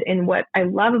talented. And what I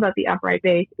love about the upright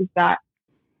bass is that,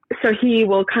 so he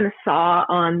will kind of saw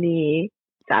on the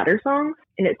sadder songs,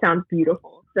 and it sounds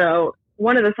beautiful. So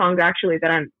one of the songs actually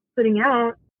that I'm putting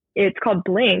out, it's called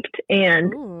Blinked.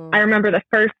 And Ooh. I remember the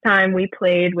first time we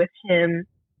played with him,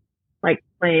 like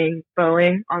playing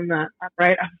bowing on the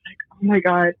upright, I was like, oh my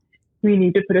God, we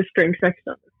need to put a string section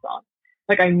on this song.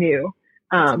 Like I knew.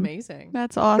 That's amazing.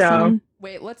 That's awesome.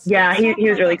 Wait, let's Yeah, let's he talk was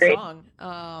about really that great.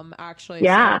 Song. Actually,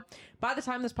 Yeah. So by the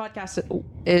time this podcast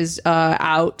is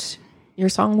out, your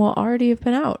song will already have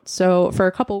been out. So for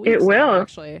a couple weeks, It will. now,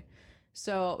 actually.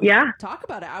 So Yeah. talk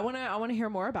about it. I wanna hear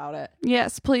more about it.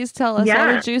 Yes, please tell us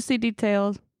all the juicy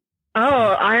details. Oh,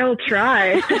 I'll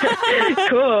try.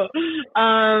 Cool.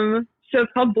 So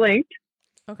it's called Blinked.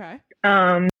 Okay.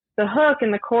 The hook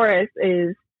in the chorus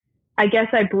is, I guess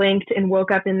I blinked and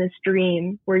woke up in this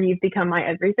dream where you've become my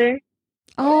everything.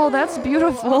 Oh, that's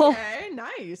beautiful. Okay,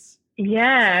 nice.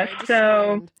 Yeah.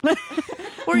 Sorry, I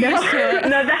just We're used to it.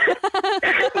 No,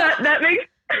 that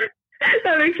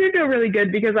makes me feel really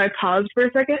good because I paused for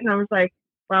a second and I was like,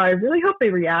 wow, I really hope they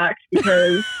react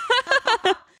because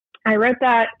I wrote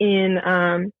that in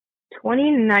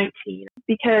 2019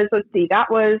 because, let's see,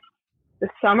 that was the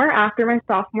summer after my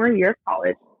sophomore year of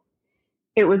college.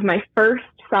 It was my first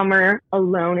summer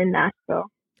alone in Nashville.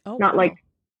 Oh, Not wow. like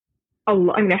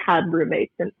alone. I mean, I had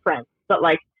roommates and friends, but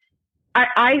like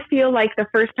I feel like the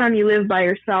first time you live by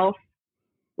yourself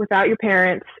without your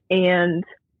parents and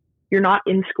you're not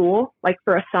in school, like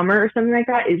for a summer or something like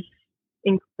that, is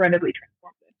incredibly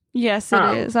transformative. Yes,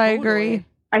 it is. I agree.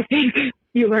 I think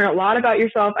you learn a lot about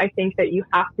yourself. I think that you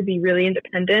have to be really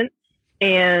independent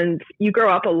and you grow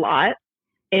up a lot.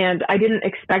 And I didn't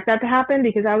expect that to happen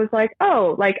because I was like,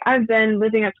 oh, like I've been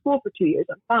living at school for 2 years.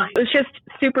 I'm fine. It was just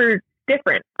super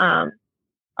different.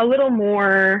 A little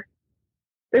more,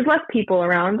 there's less people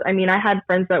around. I mean, I had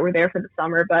friends that were there for the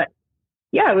summer, but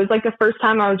yeah, it was like the first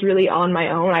time I was really on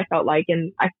my own. I felt like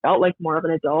more of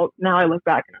an adult. Now I look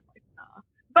back and I'm like, nah.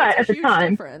 But at the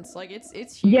time, difference. Like it's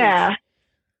huge.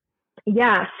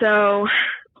 Yeah. So,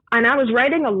 and I was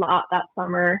writing a lot that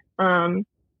summer.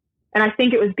 And I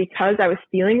think it was because I was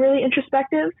feeling really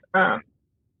introspective, and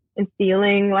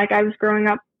feeling like I was growing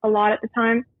up a lot at the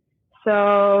time.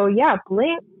 So yeah,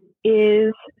 Blink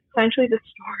is essentially the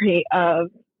story of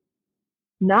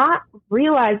not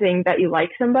realizing that you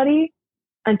like somebody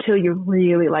until you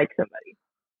really like somebody.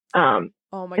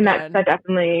 Oh my and God. that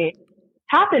definitely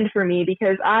happened for me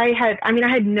because I had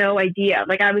no idea.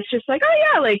 Like I was just like, oh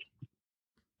yeah, like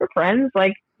we're friends,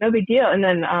 like no big deal. And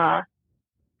then all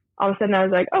of a sudden I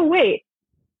was like, oh wait.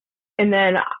 And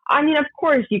then, I mean, of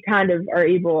course you kind of are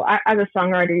able, as a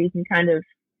songwriter, you can kind of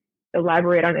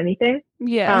elaborate on anything.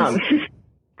 Yes.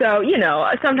 So,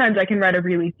 sometimes I can write a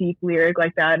really deep lyric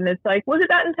like that and it's like, was it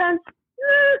that intense?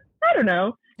 I don't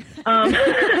know.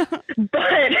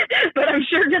 But I'm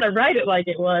sure gonna write it like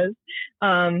it was.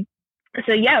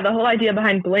 So yeah, the whole idea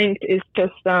behind Blinked is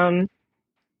just, like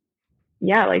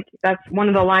that's one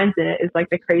of the lines in it is like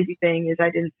the crazy thing is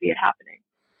I didn't see it happening.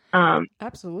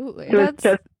 Absolutely.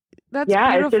 So That's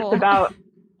beautiful. beautiful. It's just about,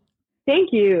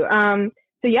 thank you.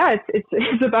 So yeah,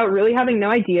 it's about really having no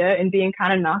idea and being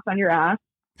kind of knocked on your ass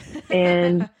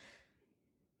and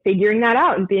figuring that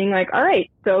out and being like, all right,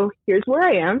 so here's where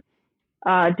I am.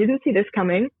 Didn't see this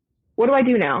coming. What do I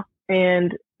do now?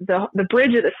 And the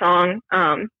bridge of the song,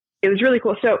 it was really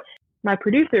cool. So my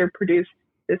producer produced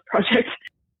this project.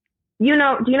 Do you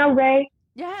know Ray?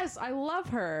 Yes, I love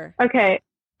her. Okay.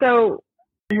 So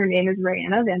her name is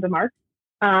Rayanna Vandemark.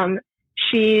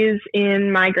 She's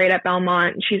in my grade at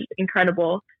Belmont. She's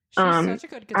incredible. She's such a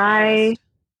good guitarist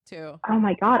too. Oh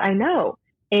my God, I know.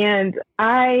 And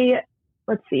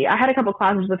let's see, I had a couple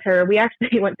classes with her. We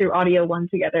actually went through Audio 1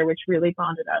 together, which really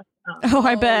bonded us.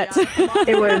 I bet. Yeah.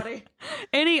 It was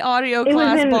any audio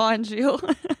class bonds you.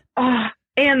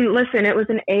 And listen, it was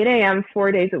an 8 a.m.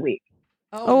 4 days a week.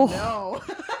 Oh.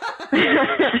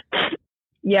 No.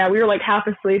 Yeah, we were like half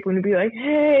asleep when we'd be like,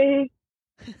 hey,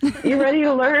 you ready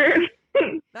to learn?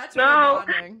 That's No.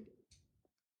 really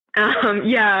bonding.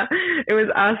 Yeah, it was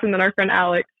us and then our friend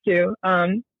Alex too.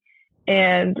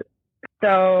 And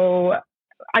so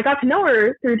I got to know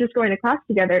her through just going to class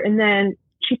together. And then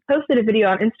she posted a video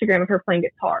on Instagram of her playing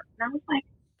guitar. And I was like,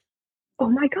 oh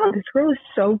my God, this girl is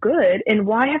so good. And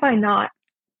why have I not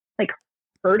like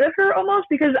heard of her almost?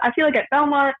 Because I feel like at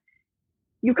Belmont,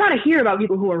 you kind of hear about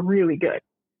people who are really good.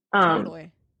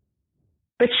 Totally.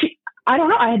 But I don't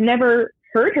know. I had never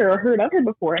heard her or heard of her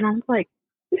before. And I was like,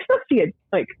 this must be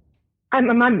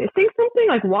am I missing something?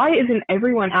 Like, why isn't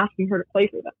everyone asking her to play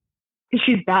for them? Because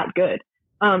she's that good.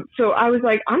 So I was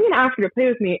like, I'm going to ask her to play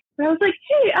with me. And I was like,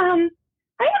 hey, I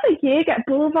have a gig at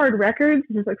Boulevard Records.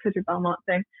 This is like such a Belmont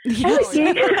thing. I have a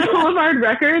gig at Boulevard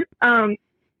Records.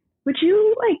 Would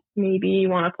you like maybe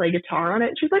want to play guitar on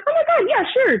it? She's like, oh my God, yeah,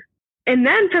 sure. And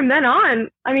then from then on,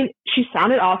 I mean, she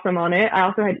sounded awesome on it. I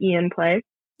also had Ian play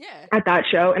at that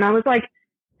show. And I was like,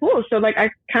 cool. So like, I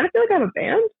kind of feel like I have a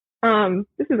band.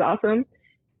 This is awesome.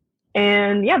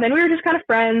 And yeah, then we were just kind of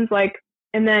friends. Like,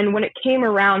 and then when it came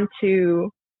around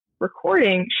to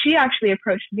recording, she actually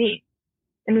approached me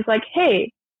and was like,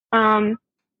 hey, I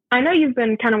know you've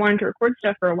been kind of wanting to record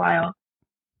stuff for a while.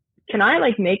 Can I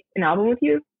like make an album with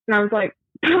you? And I was like,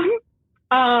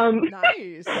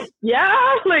 Nice.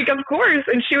 Yeah, like, of course.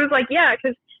 And she was like, yeah,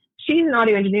 because she's an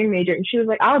audio engineering major. And she was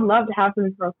like, I would love to have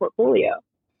something for a portfolio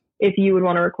if you would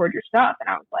want to record your stuff. And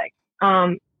I was like,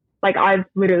 I've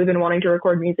literally been wanting to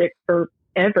record music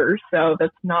forever. So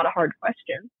that's not a hard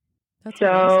question. That's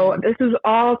So amazing. this is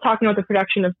all talking about the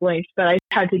production of Blink, but I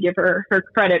had to give her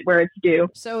credit where it's due.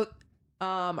 So,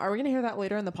 are we going to hear that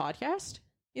later in the podcast,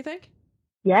 you think?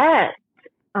 Yes,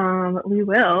 we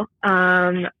will.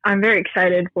 I'm very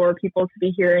excited for people to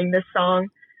be hearing this song.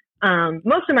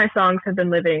 Most of my songs have been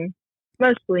living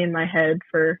mostly in my head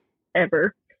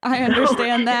forever. I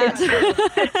understand that.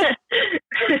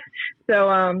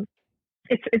 So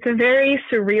it's a very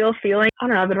surreal feeling. I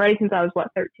don't know, I've been writing since I was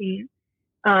 13.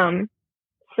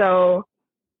 So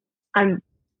I'm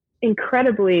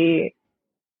incredibly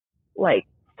like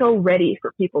so ready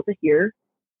for people to hear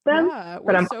them. Yeah,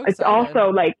 But so it's excited. also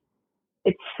like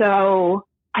it's so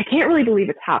I can't really believe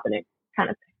it's happening kind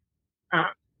of thing.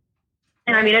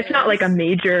 And I mean it's not like a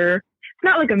major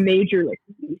like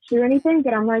reach or anything,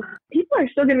 but I'm like, people are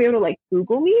still gonna be able to like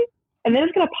Google me and then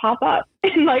it's gonna pop up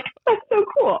and like that's so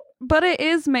cool. But it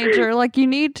is major. Like, you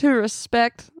need to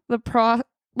respect the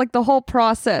whole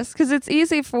process, because it's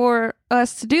easy for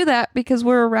us to do that because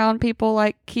we're around people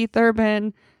like Keith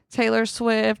Urban, Taylor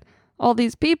Swift, all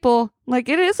these people. Like,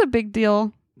 it is a big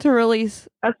deal to release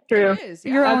That's true. It is,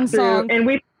 your yeah. own That's true. song.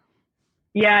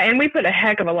 And we put a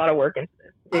heck of a lot of work into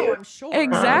this too. Oh, I'm sure.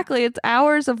 Exactly. It's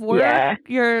hours of work. Yeah.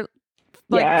 Your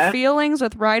feelings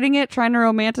with writing it, trying to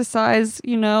romanticize,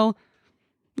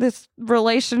 this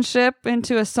relationship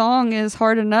into a song is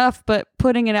hard enough, but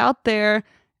putting it out there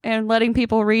and letting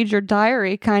people read your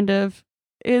diary kind of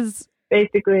is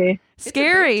Basically. It's a big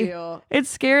scary. deal. It's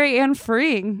scary and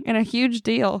freeing and a huge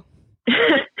deal.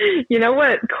 You know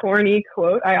what corny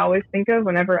quote I always think of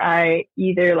whenever I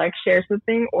either like share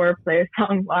something or play a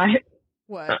song live?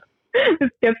 What? This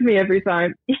gets me every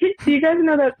time. Do you guys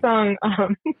know that song?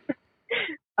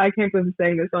 I can't believe I'm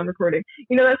saying this on recording.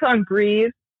 You know that song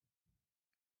 "Breathe"?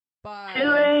 But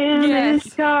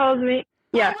Yes. Calls me.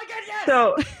 Yeah. Oh my God, yes!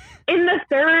 So in the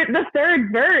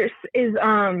third verse is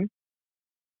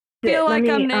Feel like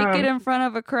let I'm me, naked in front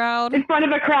of a crowd. in front of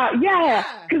a crowd. Yeah, Yeah.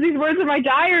 because these words in my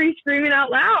diary screaming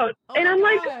out loud. Oh And my I'm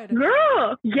like, God.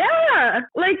 girl, yeah.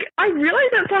 Like, I realize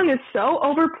that song is so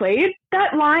overplayed.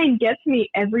 That line gets me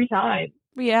every time.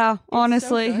 Yeah,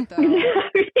 honestly. It's so good,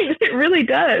 though. It really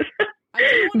does. I do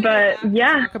wanna go But, back and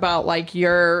yeah. talk about like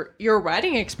your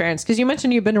writing experience, because you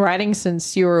mentioned you've been writing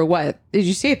since you were what? Did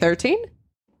you say 13?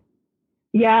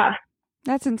 Yeah.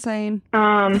 That's insane.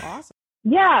 Awesome.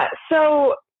 Yeah.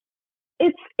 So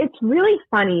it's really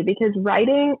funny because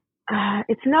writing,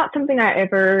 it's not something I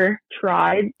ever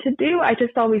tried to do. I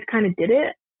just always kind of did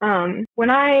it. When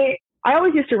I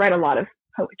always used to write a lot of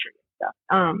poetry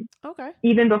and stuff. Okay.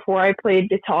 Even before I played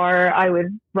guitar, I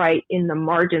would write in the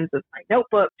margins of my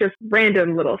notebook, just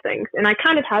random little things. And I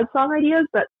kind of had song ideas,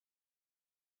 but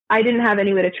I didn't have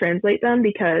any way to translate them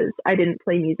because I didn't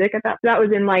play music at that. That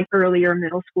was in like earlier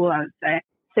middle school, I would say,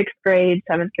 6th grade,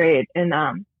 7th grade. And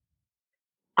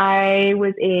I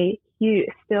was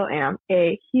still am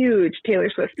a huge Taylor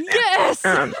Swift fan. Yes!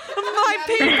 My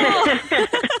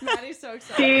people! Maddie's so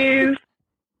excited.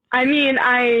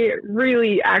 I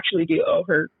really actually do owe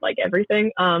her like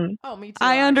everything. Oh, me too.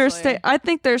 I understand. I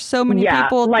think there's so many Yeah,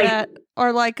 people like- that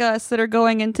are like us that are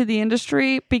going into the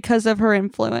industry because of her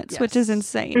influence, which is Yes.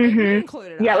 insane. Mhm.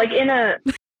 Included. Yeah, like in a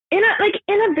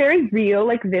very real,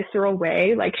 like visceral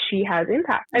way, like she has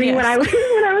impact. I mean, Yes. when I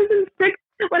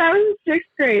was in sixth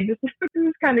grade, this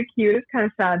is kind of cute. It's kind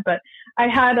of sad, but I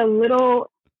had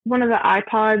one of the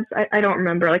iPods. I don't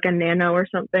remember, like a Nano or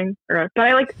something, but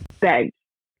I like begged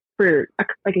for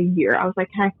like a year. I was like,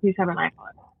 can I please have an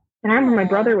iPod? And I remember my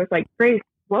brother was like, Grace,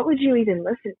 what would you even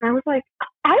listen? And I was like,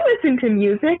 I listen to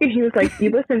music. And he was like, you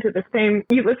listen to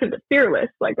Fearless.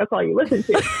 Like, that's all you listen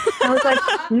to. And I was like,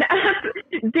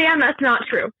 damn, that's not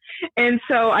true. And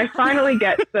so I finally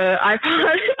get the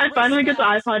iPod. I finally get the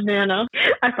iPod Nano.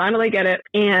 I finally get it.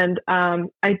 And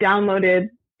I downloaded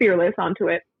Fearless onto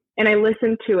it. And I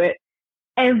listened to it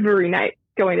every night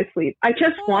going to sleep. I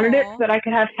just wanted it so that I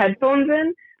could have headphones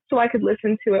in so I could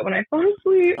listen to it when I fall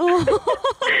asleep.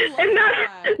 And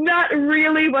that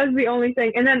really was the only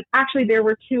thing. And then actually there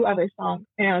were 2 other songs,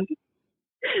 and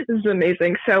this is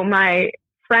amazing. So my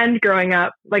friend growing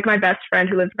up, like my best friend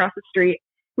who lives across the street,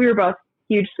 we were both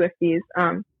huge Swifties.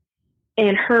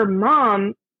 And her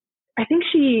mom, I think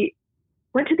she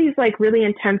went to these like really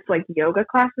intense like yoga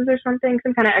classes or something,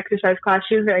 some kind of exercise class.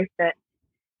 She was very fit.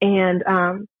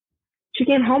 And she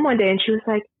came home one day and she was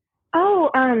like,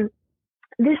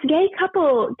 this gay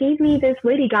couple gave me this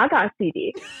Lady Gaga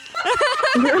CD.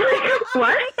 We were like,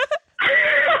 what?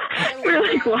 We were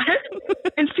like,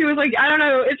 what? And she was like, I don't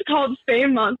know. It's called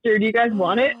Fame Monster. Do you guys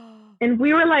want it? And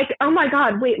we were like, oh my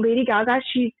God, wait, Lady Gaga,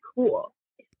 she's cool.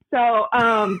 So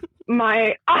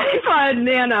my iPod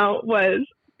Nano was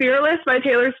Fearless by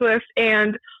Taylor Swift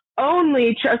and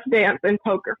only Just Dance and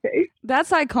Poker Face.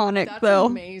 That's iconic, That's though.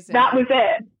 amazing. That was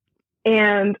it.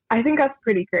 And I think that's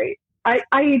pretty great.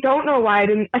 I don't know why I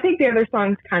didn't. I think the other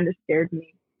songs kind of scared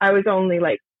me. I was only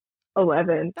like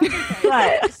 11. That's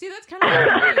okay. But See, that's kind of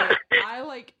like me.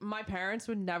 My parents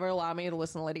would never allow me to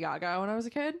listen to Lady Gaga when I was a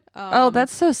kid. Oh,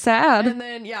 that's so sad. And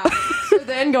then, yeah. So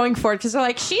then going forward, because they're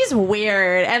like, she's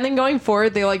weird. And then going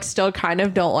forward, they like still kind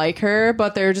of don't like her,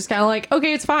 but they're just kind of like,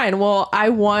 okay, it's fine. Well, I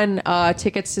won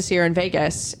tickets to see her in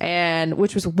Vegas, and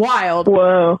which was wild.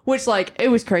 whoa. Which like it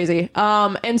was crazy.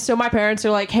 And so my parents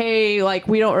are like, hey, like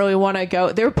we don't really want to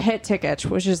go. They were pit tickets,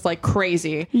 which is like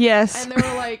crazy. Yes. And they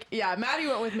were like, yeah, Maddie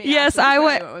went with me. Yes, actually. I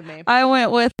Maddie went. with me. I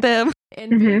went with them.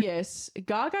 In Vegas,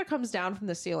 Gaga comes down from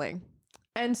the ceiling.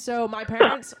 And so my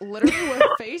parents literally were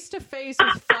face to face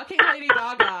with fucking Lady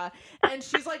Gaga. And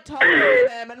she's like talking to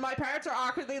them. And my parents are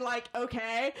awkwardly like,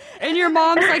 okay. And your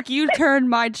mom's like, you turned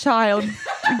my child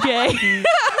gay.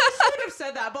 I should have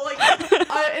said that. But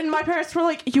like, and my parents were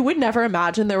like, you would never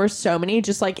imagine there were so many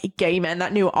just like gay men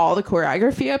that knew all the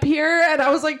choreography up here. And I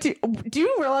was like, do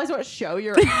you realize what show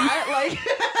you're at? Like,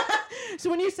 so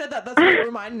when you said that, that's what it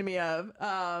reminded me of.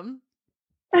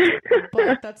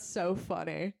 But that's so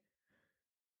funny.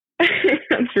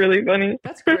 That's really funny.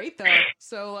 That's great though.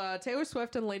 So Taylor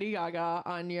Swift and Lady Gaga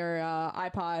on your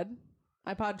iPod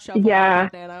Shuffle, Yeah.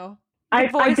 iPod Nano. I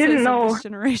didn't Voices of know. this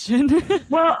generation.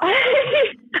 Well,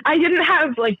 I didn't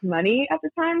have like money at the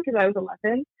time because I was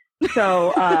 11.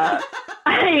 So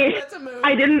That's a move.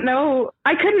 I didn't know.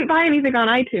 I couldn't buy anything on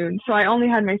iTunes, so I only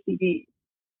had my CD.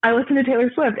 I listened to Taylor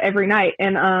Swift every night,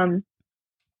 and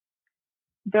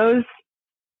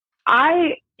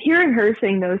hearing her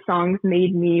sing those songs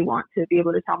made me want to be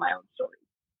able to tell my own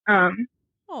story.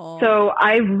 Aw. So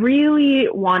I really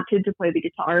wanted to play the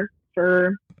guitar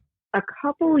for a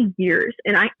couple years,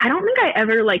 and I don't think I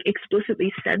ever like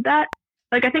explicitly said that.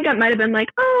 Like I think I might have been like,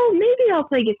 oh, maybe I'll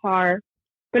play guitar,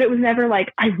 but it was never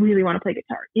like I really want to play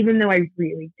guitar, even though I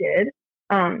really did.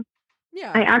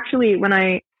 Yeah. I actually when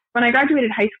I graduated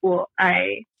high school,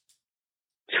 I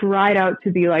tried out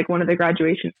to be like one of the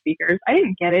graduation speakers. I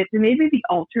didn't get it. They made me the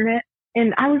alternate,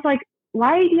 and I was like,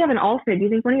 why do you have an alternate? Do you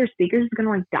think one of your speakers is gonna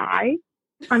like die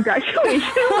on graduation?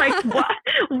 Like, what?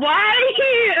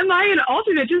 Why am I an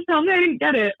alternate? Just tell me I didn't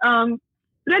get it.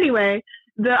 But anyway,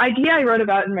 the idea I wrote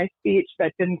about in my speech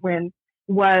that didn't win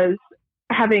was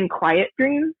having quiet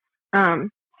dreams. So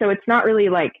it's not really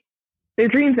like they're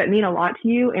dreams that mean a lot to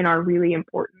you and are really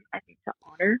important, I think, to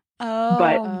honor. Oh,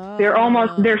 But they're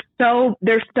so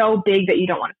big that you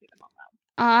don't want to see them out loud.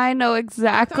 I know I thought you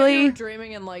exactly. were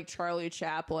dreaming in like Charlie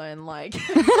Chaplin, like you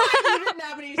didn't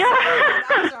have any.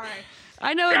 I'm sorry.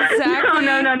 I know exactly.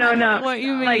 No. What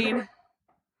you Like, mean?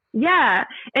 Yeah,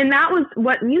 and that was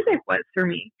what music was for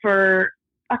me for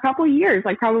a couple years.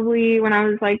 Like probably when I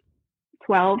was like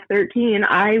 12, 13,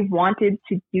 I wanted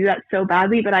to do that so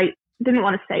badly, but I didn't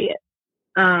want to say it.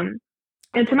 And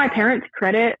to my parents'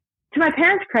 credit,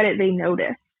 they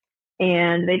noticed,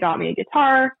 and they got me a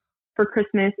guitar for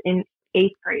Christmas in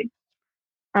 8th grade.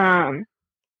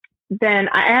 Then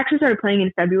I actually started playing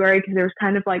in February because there was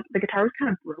kind of like the guitar was kind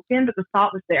of broken, but the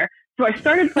thought was there. So I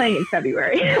started playing in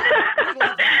February.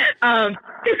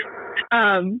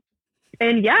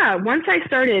 And yeah, once I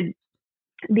started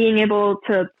being able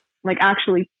to like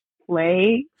actually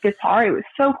play guitar, it was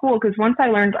so cool because once I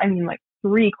learned, I mean, like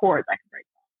 3 chords, I could write.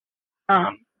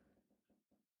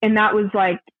 And that was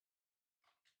like,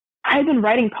 I had been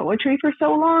writing poetry for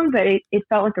so long that it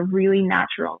felt like a really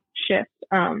natural shift.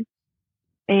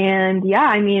 And yeah,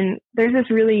 I mean, there's this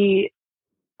really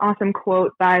awesome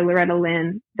quote by Loretta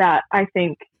Lynn that I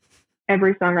think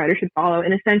every songwriter should follow.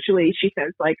 And essentially she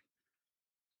says like,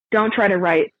 don't try to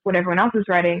write what everyone else is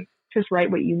writing, just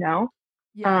write what you know.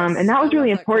 Yes, And that I was really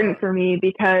love that important quote. for me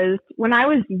because when I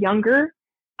was younger,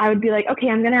 I would be like, okay,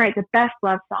 I'm going to write the best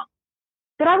love song.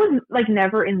 But I was like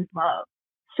never in love.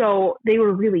 So they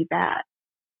were really bad.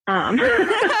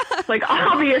 Like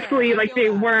obviously like they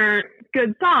weren't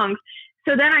good songs.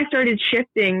 So then I started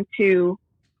shifting to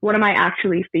what am I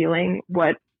actually feeling?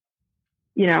 What,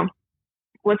 you know,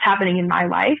 what's happening in my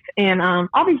life? And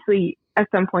obviously at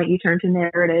some point you turn to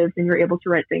narratives and you're able to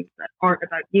write things that aren't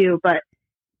about you. But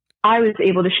I was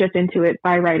able to shift into it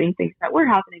by writing things that were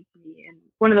happening to me. And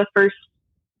one of the first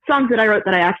songs that I wrote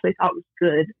that I actually thought was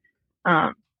good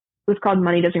was was called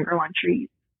Money Doesn't Grow on Trees.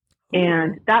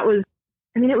 And that was,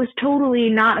 I mean, it was totally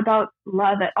not about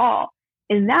love at all.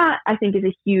 And that, I think, is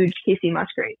a huge Casey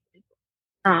Musgrave.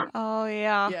 Oh,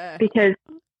 yeah. Yeah. Because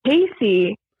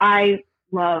Casey, I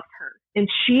love her. And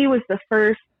she was the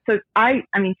first. So I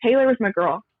mean, Taylor was my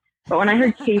girl. But when I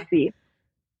heard Casey,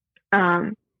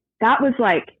 that was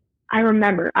like, I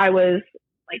remember I was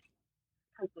like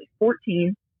probably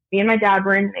 14. Me and my dad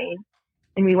were in Maine.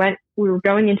 And we were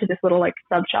going into this little like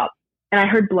sub shop. And I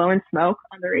heard Blowin' Smoke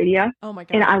on the radio. Oh my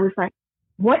God. And I was like,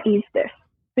 what is this?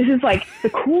 This is like the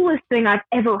coolest thing I've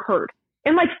ever heard.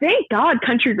 And like, thank God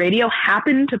country radio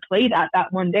happened to play that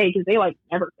one day, because they like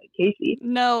never played Casey.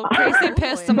 No, Casey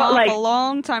pissed him But, off like- a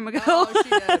long time ago. Oh, she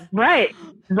did. Right.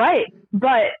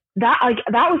 But that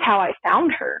was how I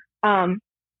found her.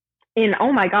 And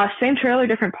oh my gosh, Same Trailer,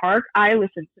 Different Park. I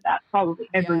listened to that probably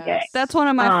every day. Yes. That's one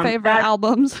of my favorite that-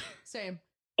 albums. Same.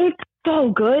 It's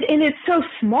so good and it's so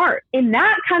smart. And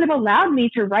that kind of allowed me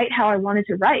to write how I wanted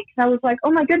to write. Because I was like, oh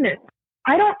my goodness,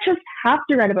 I don't just have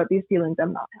to write about these feelings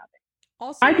I'm not having.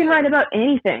 Also, I can write about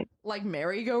anything. like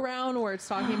Merry-Go-Round, where it's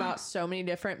talking about so many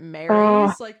different Marys.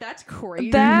 Oh. Like, that's crazy.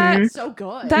 That- That's so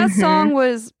good. That Mhm. song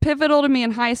was pivotal to me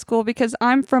in high school because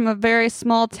I'm from a very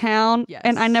small town Yes.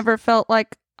 and I never felt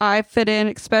like I fit in,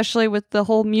 especially with the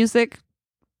whole music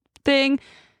thing.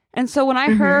 And so when I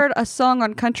Mhm. heard a song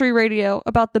on country radio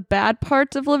about the bad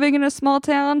parts of living in a small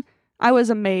town, I was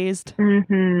amazed.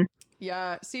 Mm-hmm.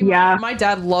 Yeah. See, Yeah. my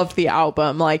dad loved the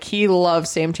album. Like, he loved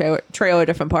Same Trailer,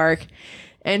 Different Park.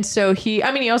 And so he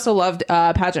also loved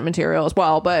Pageant Material as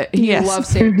well, but he Yes. loved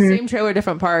Same Trailer,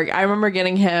 Different Park. I remember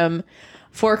getting him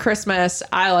for Christmas.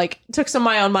 I like took some of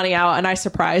my own money out and I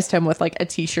surprised him with like a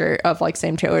t-shirt of like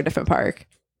Same Trailer, Different Park.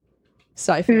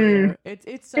 So I feel you.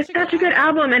 It's such It's a good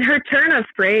album. And her turn of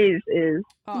phrase is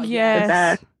Oh, Yes. the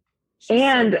best. She's so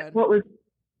And good. what was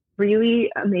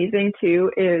really amazing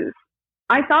too is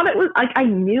I thought it was like, I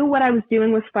knew what I was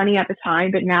doing was funny at the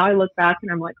time, but now I look back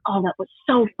and I'm like, oh, that was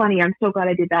so funny. I'm so glad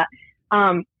I did that.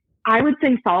 I would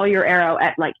sing Follow Your Arrow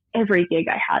at like every gig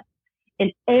I had.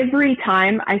 And every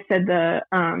time I said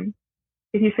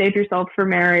if you save yourself for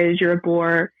marriage, you're a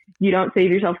bore. You don't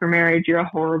save yourself for marriage, you're a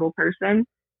horrible person.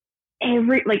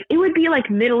 It would be like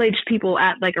middle-aged people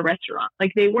at like a restaurant.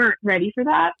 Like they weren't ready for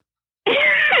that.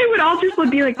 It would all just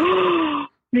be like, oh,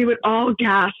 they would all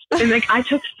gasp. And like, I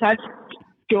took such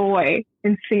joy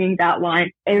in singing that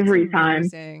line every That's time.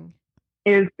 amazing.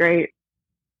 It was great.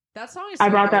 That song is I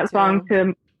so brought great, that song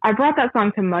too.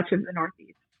 to much of the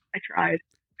Northeast. I tried.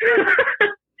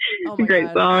 Oh It's a my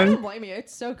great God. I song. don't blame you.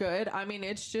 It's so good. I mean,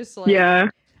 it's just like, Yeah.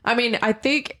 I mean, I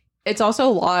think it's also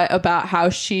a lot about how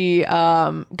she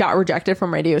got rejected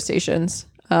from radio stations,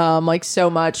 like so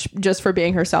much just for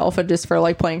being herself and just for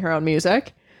like playing her own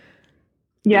music.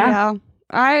 Yeah.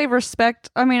 I respect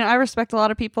a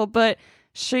lot of people, but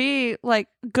she, like,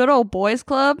 good old boys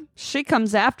club, she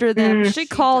comes after them. Mm. She She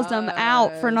calls them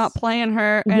out for not does. playing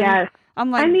her. And Yes.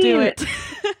 I'm like, I mean, do it.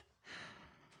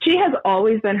 She has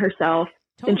always been herself.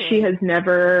 And she has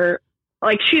never,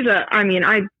 like,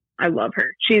 I love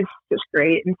her. She's just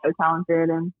great and so talented.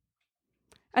 And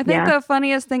I think Yeah. the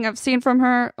funniest thing I've seen from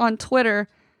her on Twitter,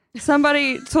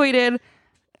 somebody tweeted,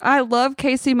 I love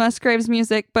Casey Musgrave's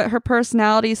music, but her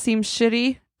personality seems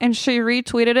shitty. And she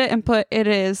retweeted it and put, it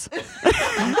is.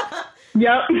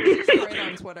 yep. Great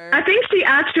on Twitter. I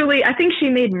think she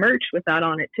made merch with that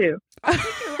on it too. I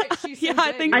think you're right. She Yeah, sings I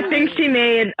it, think- you're I think right. she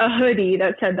made a hoodie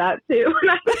that said that too.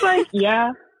 And I was like,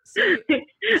 yeah. See,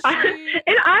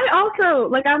 And I also,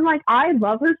 like, I'm like, I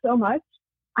love her so much.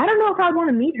 I don't know if I want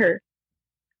to meet her.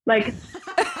 Like,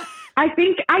 I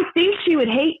think she would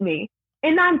hate me.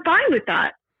 And I'm fine with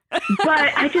that.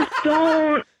 But I just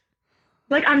don't,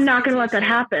 like, I'm not going to let that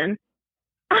happen.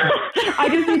 I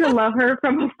just need to love her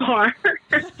from afar.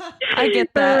 I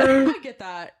get that. I get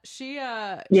that. She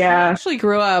Yeah. actually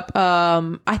grew up,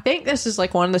 I think this is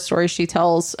like one of the stories she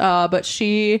tells, but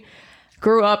she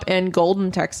grew up in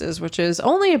Golden, Texas, which is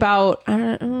only about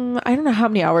I don't know how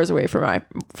many hours away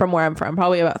from where I'm from,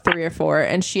 probably about 3 or 4.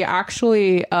 And she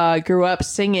actually grew up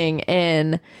singing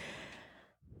in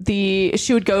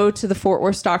she would go to the Fort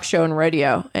Worth Stock Show and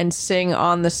Rodeo and sing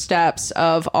on the steps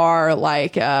of our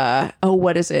like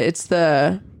what is it? It's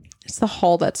the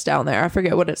hall that's down there. I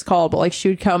forget what it's called, but like she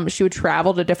would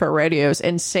travel to different radios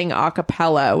and sing a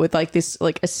cappella with like this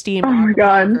like esteemed Oh my a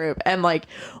cappella God. group. And like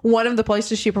one of the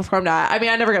places she performed at, I mean,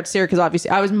 I never got to see her because obviously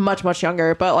I was much, much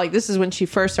younger, but like this is when she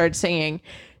first started singing.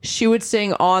 She would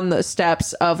sing on the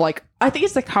steps of like, I think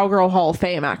it's the Cowgirl Hall of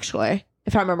Fame, actually,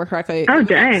 if I remember correctly. Oh, They would,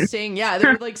 like, dang. they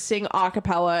would like sing a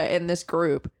cappella in this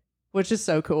group, which is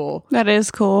so cool. That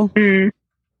is cool. Mm.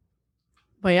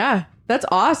 But yeah, That's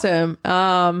awesome.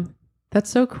 That's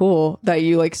so cool that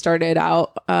you like started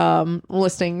out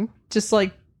listening just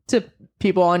like to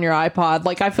people on your iPod.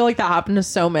 Like I feel like that happened to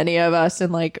so many of us,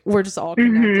 and like we're just all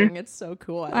connecting. It's so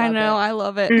cool. I know, I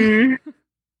love it. Mhm.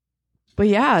 But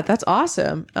yeah, that's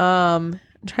awesome. I'm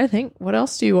trying to think, what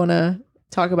else do you want to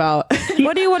talk about?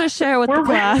 What do you want to share with the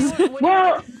class?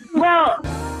 Well,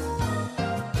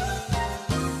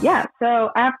 yeah.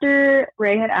 So after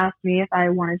Ray had asked me if I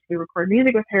wanted to record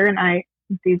music with her, and I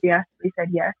enthusiastically said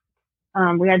yes,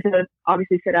 we had to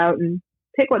obviously sit out and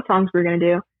pick what songs we were going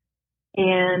to do.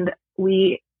 And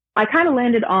I kind of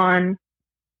landed on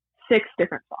 6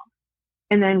 different songs.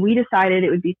 And then we decided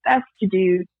it would be best to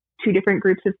do 2 different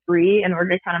groups of 3 in order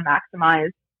to kind of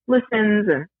maximize listens,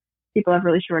 and people have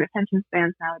really short attention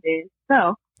spans nowadays.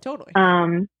 So Totally.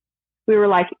 we were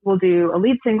like, we'll do a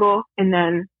lead single and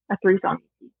then a 3-song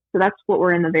EP. So that's what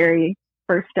we're in the very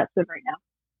first steps of right now.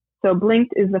 So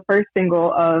Blinked is the first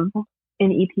single of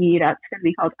an EP that's going to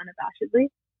be called Unabashedly.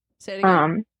 Say it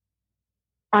again.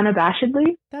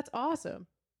 Unabashedly. That's awesome.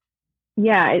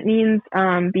 Yeah, it means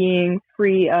being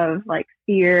free of like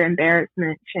fear,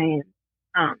 embarrassment, shame,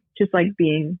 just like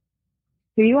being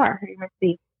who you are, who you must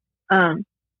be. And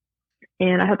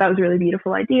I thought that was a really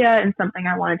beautiful idea and something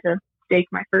I wanted to stake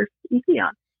my first EP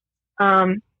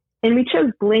on. And we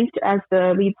chose Blinked as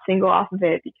the lead single off of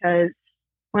it because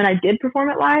when I did perform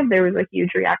it live, there was a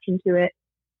huge reaction to it.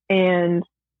 And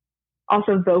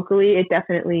also vocally, it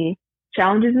definitely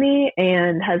challenges me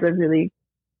and has a really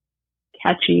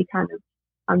catchy kind of,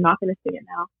 I'm not going to sing it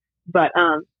now, but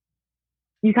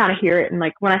you kind of hear it. And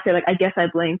like when I say like, I guess I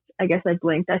blinked, I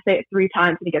say it 3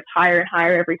 times and it gets higher and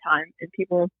higher every time. And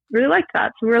people really liked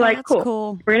that. So we were like,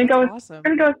 cool. We're going to go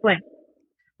with Blink.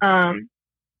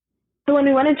 So when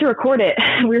we went in to record it,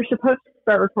 we were supposed to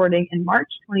start recording in March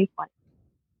 2020.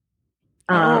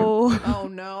 Oh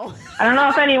no. I don't know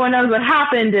if anyone knows what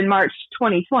happened in March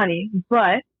 2020,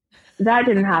 but that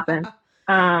didn't happen.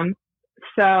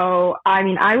 So, I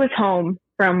mean, I was home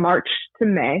from March to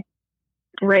May.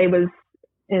 Ray was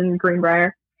in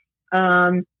Greenbrier.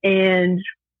 And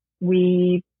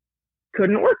we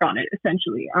couldn't work on it,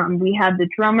 essentially. We had the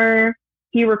drummer.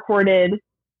 He recorded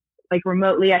like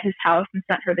remotely at his house and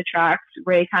sent her the tracks.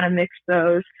 Ray kind of mixed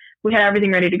those. We had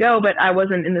everything ready to go, but I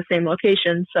wasn't in the same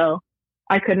location, so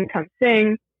I couldn't come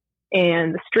sing.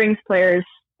 And the strings players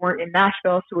weren't in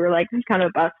Nashville, so we were like, this is kind of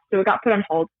a bust. So it got put on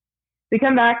hold. We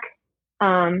come back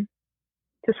to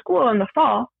school in the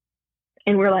fall,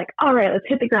 and we're like, all right, let's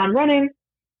hit the ground running.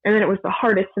 And then it was the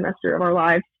hardest semester of our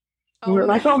lives. We were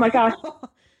like, oh my gosh,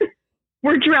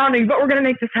 we're drowning, but we're going to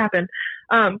make this happen.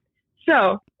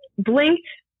 So Blinked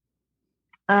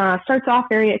starts off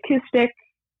very acoustic,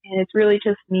 and it's really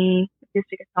just me,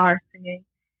 acoustic guitar, singing.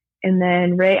 And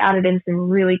then Ray added in some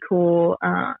really cool,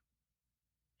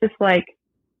 just like,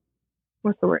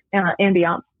 what's the word?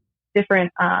 Ambiance.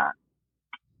 Different,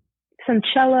 some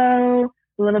cello,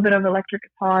 a little bit of electric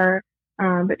guitar,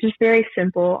 but just very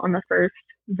simple on the first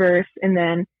verse. And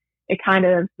then it kind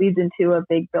of leads into a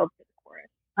big build to the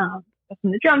chorus. That's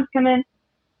when the drums come in.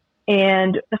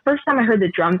 And the first time I heard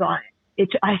the drums on it,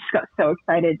 I just got so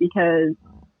excited because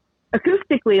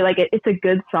acoustically, like it's a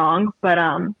good song, but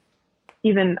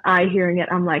even I hearing it,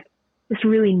 I'm like, this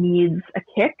really needs a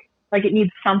kick. Like it needs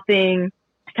something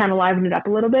to kind of liven it up a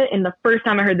little bit. And the first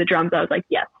time I heard the drums, I was like,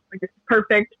 yes, like this is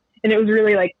perfect. And it was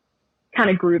really like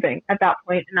kind of grooving at that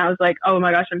point. And I was like, oh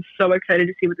my gosh, I'm so excited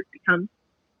to see what this becomes.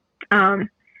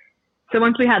 So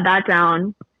once we had that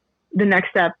down, the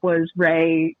next step was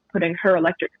Ray putting her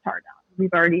electric guitar down.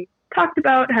 We've already talked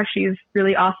about how she's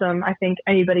really awesome. I think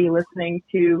anybody listening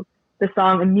to the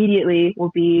song immediately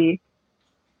will be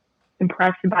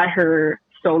impressed by her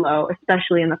solo,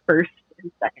 especially in the first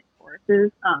and second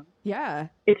choruses. Yeah.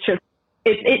 It's just,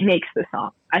 it makes the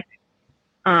song, I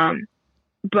think.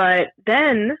 But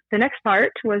then the next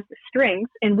part was the strings.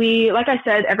 And we, like I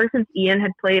said, ever since Ian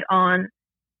had played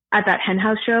at that Hen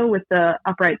House show with the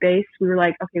upright bass, we were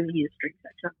like, okay, we need a string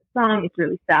section on the song. It's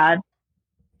really sad.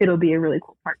 It'll be a really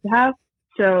cool part to have.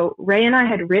 So Ray and I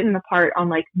had written the part on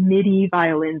like MIDI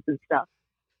violins and stuff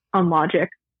on Logic.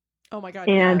 Oh my God.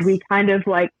 And yes. we kind of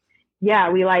like,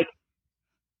 we like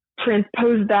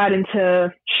transposed that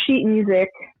into sheet music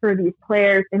for these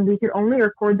players, and we could only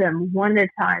record them one at a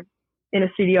time in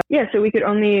a studio. Yeah, so we could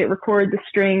only record the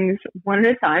strings one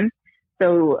at a time.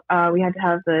 So we had to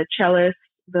have the cellist,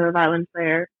 the violin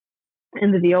player,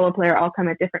 and the viola player all come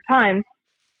at different times.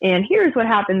 And here's what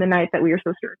happened the night that we were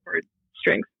supposed to record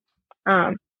strings.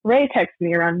 Ray texted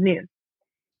me around noon.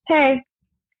 Hey,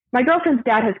 my girlfriend's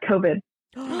dad has COVID.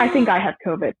 I think I have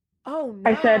COVID. Oh,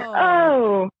 no. I said,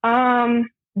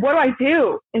 what do I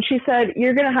do? And she said,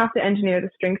 you're going to have to engineer the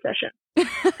string session.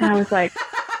 And I was like,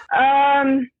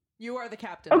 you are the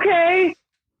captain. Okay.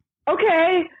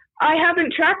 I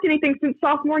haven't tracked anything since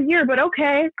sophomore year, but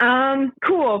okay.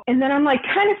 Cool. And then I'm like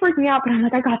kind of freaking out, but I'm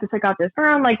like, I got this.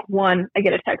 Around like 1, I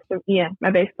get a text from Ian, my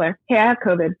bass player. Hey, I have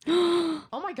COVID.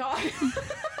 Oh my God.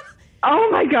 Oh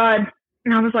my God.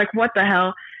 And I was like, what the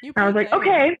hell? And I was like,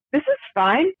 okay, this is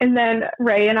fine. And then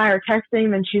Ray and I are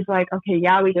texting, and she's like, okay,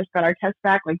 yeah, we just got our test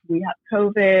back. Like, we have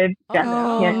COVID. Can't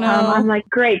come. I'm like,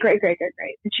 great.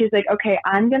 And she's like, okay,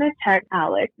 I'm going to text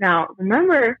Alex. Now,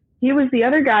 remember, he was the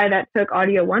other guy that took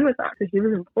audio 1 with us because he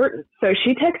was important. So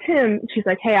she texts him. She's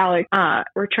like, hey, Alex,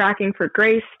 we're tracking for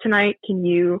Grace tonight.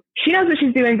 She knows what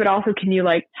she's doing, but also can you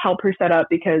like help her set up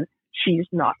because she's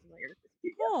not familiar with the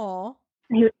studio. Aww.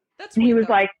 He was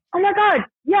like, oh my God,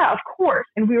 yeah, of course.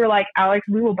 And we were like, Alex,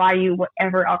 we will buy you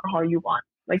whatever alcohol you want.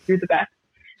 Like, you're the best.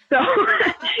 So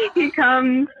he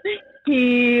comes,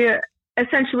 he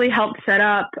essentially helped set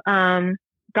up,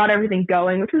 got everything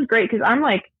going, which was great because I'm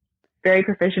like very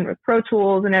proficient with Pro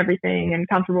Tools and everything and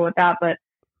comfortable with that. But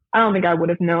I don't think I would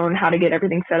have known how to get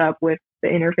everything set up with the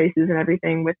interfaces and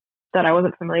everything that I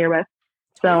wasn't familiar with.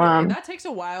 Totally. So that takes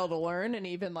a while to learn and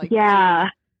even like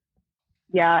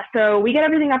Yeah, so we get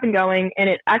everything up and going, and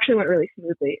it actually went really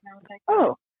smoothly. And I was like,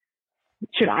 oh,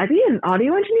 should I be an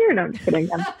audio engineer? No, I'm just kidding.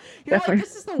 You're like,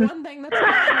 this is the one thing that's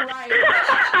not right.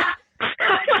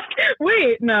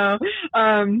 Wait, no,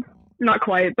 not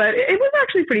quite, but it was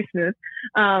actually pretty smooth.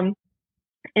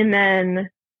 And then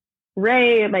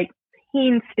Ray, like,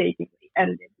 painstakingly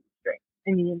edited the string.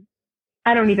 I mean,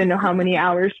 I don't even know how many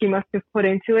hours she must have put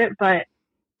into it, but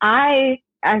I,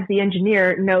 as the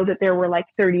engineer, know that there were like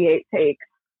 38 takes.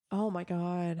 Oh my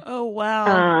God. Oh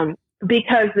wow.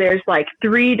 Because there's like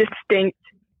 3 distinct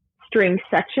string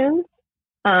sections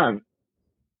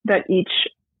that each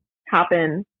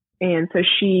happen, and so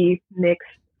she mixed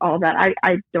all that.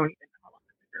 I don't even know how long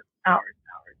it took. Hours.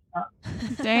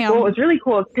 Damn. What was really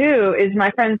cool too is my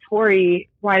friend Tori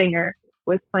Weidinger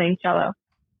was playing cello,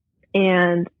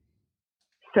 and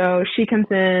so she comes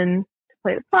in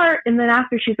play the part, and then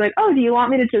after she's like, oh, do you want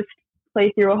me to just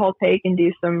play through a whole take and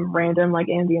do some random like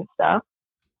ambient stuff?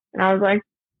 And I was like,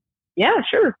 yeah,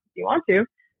 sure, if you want to.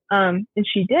 And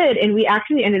she did, and we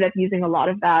actually ended up using a lot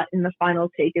of that in the final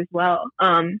take as well.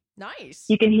 Nice.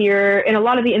 You can hear in a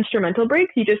lot of the instrumental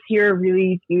breaks, you just hear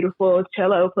really beautiful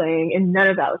cello playing, and none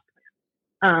of that was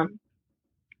planned.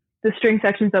 The string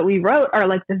sections that we wrote are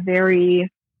like the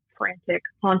very frantic,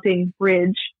 haunting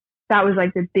bridge. That was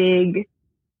like the big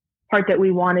part that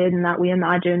we wanted and that we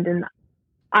imagined, and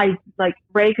I like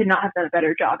Ray could not have done a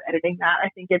better job editing that. I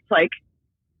think it's like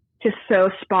just so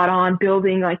spot on,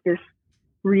 building like this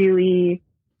really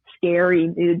scary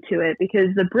mood to it,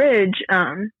 because the bridge,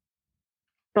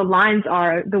 the lines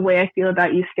are, the way I feel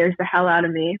about you scares the hell out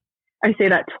of me. I say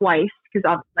that twice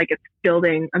because like it's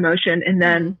building emotion, and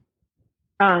then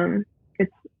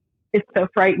it's so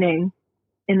frightening,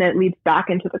 and then it leads back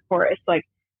into the chorus. Like,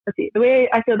 let's see, the way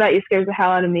I feel about you scares the hell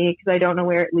out of me because I don't know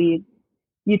where it leads.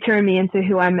 You turn me into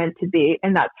who I'm meant to be,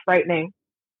 and that's frightening.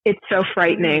 It's so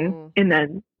frightening. And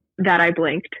then that I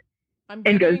blinked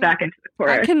and goes back into the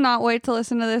chorus. I cannot wait to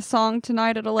listen to this song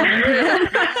tonight at 11 p.m.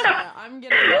 Yeah, I'm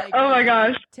getting like oh my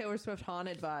gosh, Taylor Swift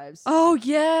Haunted vibes. Oh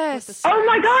yes. Oh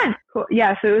my God. Cool.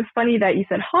 Yeah, so it was funny that you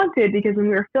said haunted, because when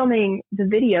we were filming the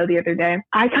video the other day,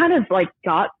 I kind of like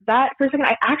got that for a second.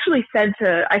 I actually said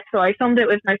I filmed it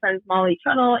with my friends Molly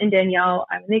Trunnell and Danielle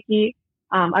Ivanicki.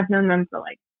 I've known them for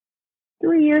like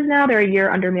 3 years now. They're a year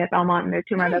under me at Belmont, and they're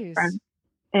 2 of my best friends.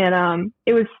 And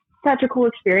it was such a cool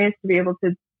experience to be able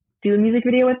to do a music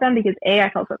video with them, because A,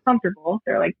 I felt so comfortable.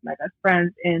 They're like my best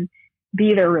friends, and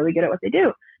B, they're really good at what they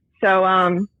do. So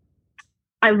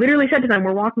I literally said to them,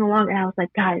 we're walking along, and I was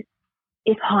like, guys,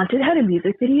 if Haunted had a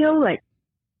music video, like,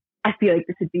 I feel like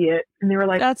this would be it. And they were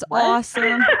like, that's what?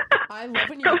 Awesome. I love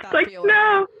when you get that like, feeling.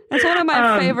 No. That's one of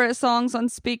my favorite songs on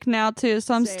Speak Now too,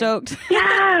 so I'm stoked.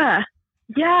 Yeah.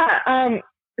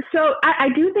 So I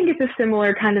do think it's a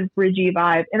similar kind of bridgy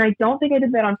vibe, and I don't think I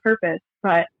did that on purpose,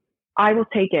 but I will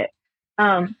take it.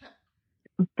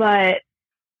 But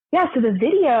yeah, so the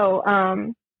video,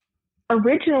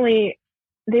 originally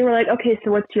they were like, okay,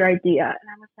 so what's your idea? And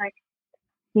I was like,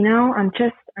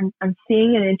 I'm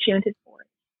seeing an enchanted forest.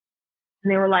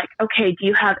 And they were like, okay, do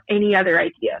you have any other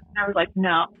ideas? And I was like,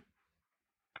 no.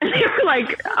 And they were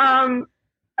like,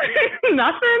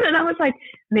 nothing. And I was like,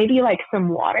 maybe like some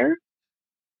water.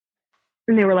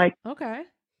 And they were like, okay,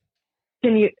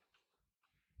 can you,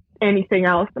 anything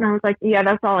else? And I was like, yeah,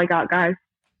 that's all I got, guys.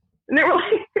 And they were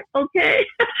like, okay,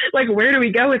 like, where do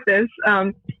we go with this?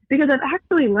 Because I've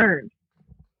actually learned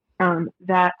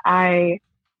that I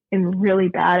am really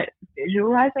bad at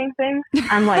visualizing things.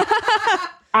 I'm like,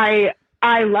 I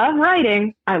love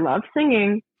writing. I love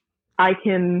singing. I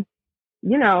can,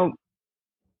 I'm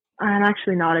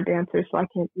actually not a dancer, so I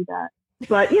can't do that.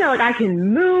 But, like I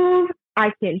can move,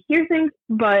 I can hear things,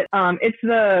 but it's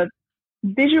the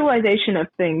visualization of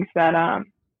things that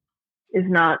is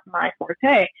not my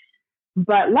forte.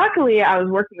 But luckily, I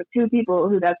was working with two people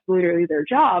who that's literally their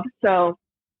job. So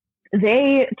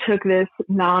they took this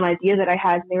non-idea that I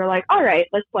had, and they were like, all right,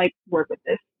 let's like work with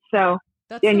this. So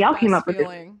That's Danielle came up with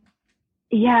this.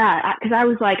 Yeah, because I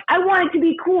was like, I want it to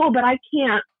be cool, but I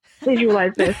can't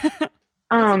visualize this.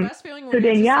 The best feeling when so you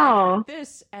just Danielle, like,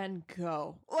 this and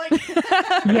go. Like,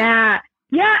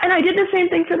 yeah, and I did the same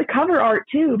thing for the cover art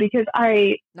too, because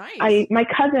my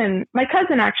cousin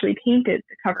actually painted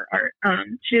the cover art.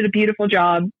 She did a beautiful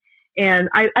job, and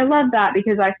I love that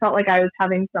because I felt like I was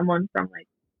having someone from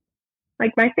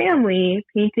like my family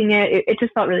painting it. It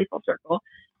just felt really full circle.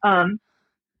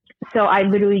 So I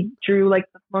literally drew like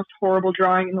the most horrible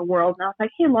drawing in the world, and I was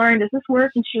like, "Hey, Lauren, does this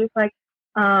work?" And she was like,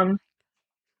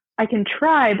 I can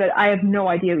try, but I have no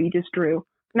idea what you just drew."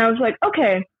 And I was like,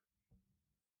 "Okay,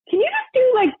 can you just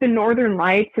do like the Northern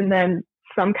Lights and then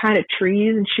some kind of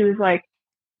trees?" And she was like,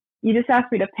 "You just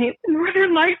asked me to paint the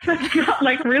Northern Lights. That's not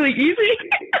like really easy."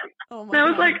 Oh my and I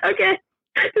was God. like, "Okay,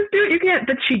 just do what you can."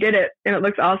 But she did it, and it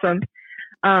looks awesome.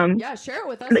 Yeah, share it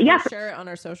with us. Yeah, share it on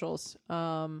our socials.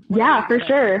 Yeah, for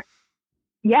sure.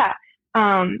 Yeah.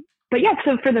 But yeah,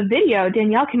 so for the video,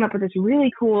 Danielle came up with this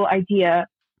really cool idea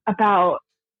about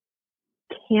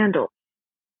candles.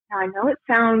 Now, I know it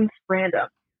sounds random,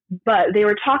 but they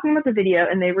were talking about the video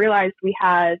and they realized we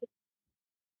had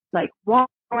like water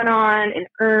going on and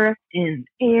earth and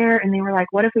air, and they were like,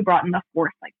 what if we brought in the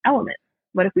fourth like element?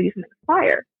 What if we do something with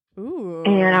fire? Ooh.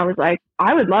 And I was like,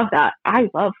 I would love that. I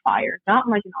love fire. Not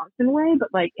in like an arson way, but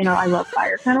like, I love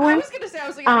fire kind of way. I was going to say,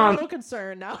 I'm a little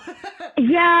concerned now.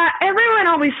 Yeah, everyone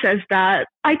always says that.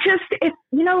 If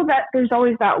that there's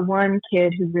always that one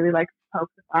kid who really likes to poke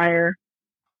the fire.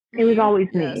 It was always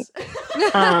me.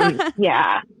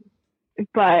 Yeah.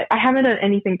 But I haven't done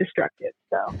anything destructive,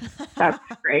 so that's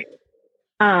great.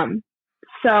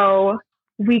 So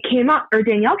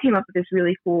Danielle came up with this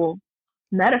really cool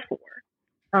metaphor.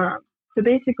 So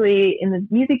basically, in the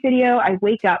music video, I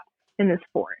wake up in this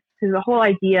forest. Because the whole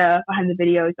idea behind the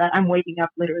video is that I'm waking up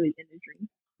literally in a dream.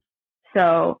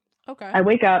 So okay. I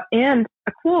wake up, and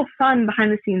a cool, fun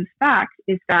behind-the-scenes fact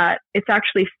is that it's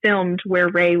actually filmed where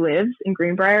Ray lives in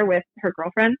Greenbrier with her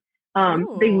girlfriend.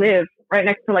 They live right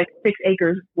next to like 6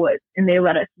 acres of woods, and they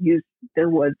let us use the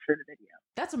woods for the video.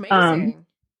 That's amazing.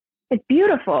 It's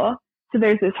beautiful. So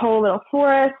there's this whole little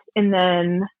forest, and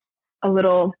then a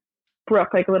little brook,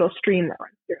 like a little stream that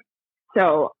runs through.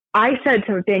 So I said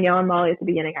to Danielle and Molly at the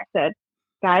beginning, I said,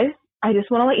 guys, I just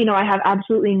want to let you know I have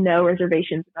absolutely no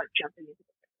reservations about jumping into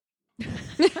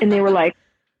the And they were like,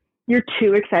 you're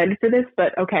too excited for this,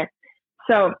 but okay.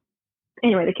 So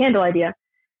anyway, the candle idea.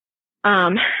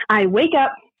 I wake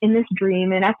up in this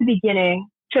dream, and at the beginning,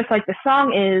 just like the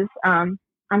song is, I'm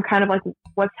kind of like,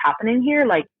 what's happening here?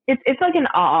 Like it's like an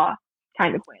awe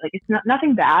kind of way. Like it's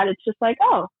nothing bad. It's just like,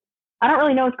 oh, I don't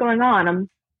really know what's going on. I'm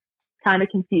kind of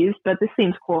confused, but this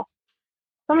seems cool.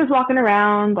 So I'm just walking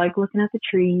around, like looking at the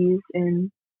trees and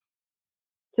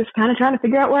just kind of trying to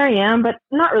figure out where I am, but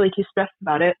not really too stressed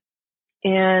about it.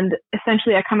 And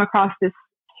essentially I come across this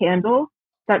candle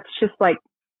that's just like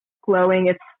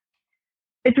glowing.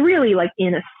 It's really like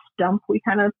in a stump. We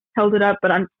kind of held it up, but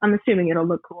I'm assuming it'll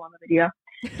look cool on the video.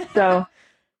 So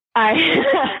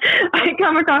I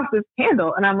come across this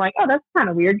candle, and I'm like, oh, that's kind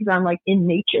of weird because I'm like in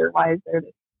nature. Why is there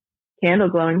this candle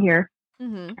glowing here?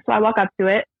 Mm-hmm. So I walk up to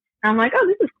it, and I'm like, oh,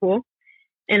 this is cool.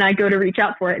 And I go to reach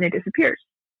out for it, and it disappears.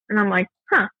 And I'm like,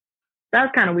 huh, that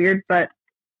was kind of weird, but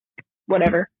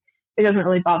whatever. It doesn't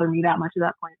really bother me that much at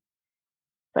that point.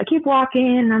 So I keep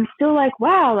walking, and I'm still like,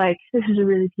 wow, like this is a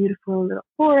really beautiful little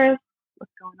forest.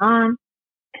 What's going on?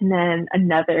 And then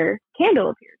another candle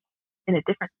appears in a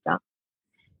different stump.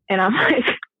 And I'm like,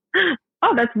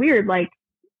 oh, that's weird. Like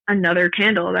another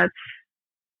candle. That's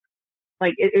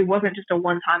like, it wasn't just a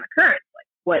one-time occurrence. Like,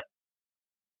 what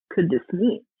could this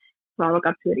mean? So I look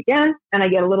up to it again, and I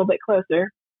get a little bit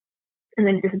closer, and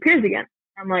then it disappears again.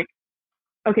 I'm like,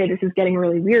 okay, this is getting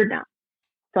really weird now.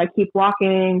 So I keep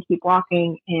walking,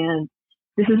 and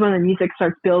this is when the music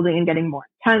starts building and getting more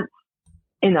intense,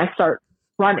 and I start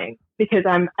running because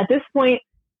I'm at this point.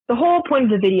 The whole point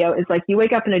of the video is like you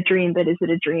wake up in a dream, but is it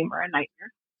a dream or a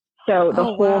nightmare? So the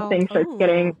whole thing starts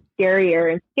getting scarier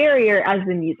and scarier as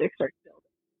the music starts building.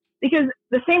 because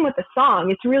the same with the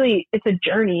song, it's a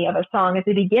journey of a song. At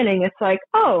the beginning, it's like,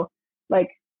 oh, like,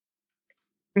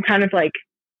 I'm kind of like,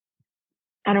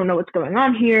 I don't know what's going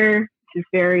on here. This is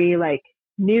very like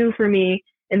new for me.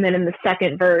 And then in the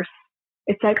second verse,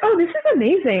 it's like, oh, this is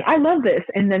amazing. I love this.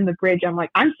 And then the bridge, I'm like,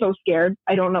 I'm so scared.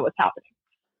 I don't know what's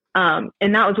happening.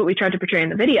 And that was what we tried to portray in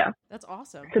the video. That's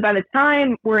awesome. So by the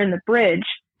time we're in the bridge,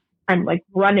 I'm like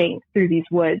running through these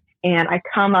woods, and I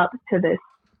come up to this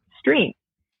stream,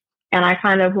 and I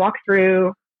kind of walk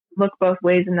through, look both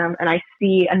ways in them, and I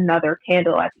see another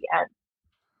candle at the end.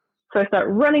 So I start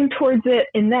running towards it,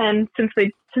 and then since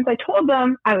I told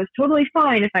them I was totally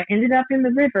fine if I ended up in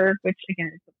the river, which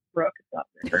again it's a brook, it's not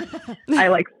a river, I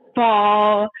like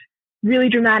fall, really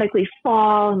dramatically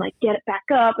fall, and like get it back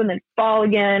up, and then fall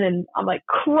again, and I'm like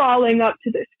crawling up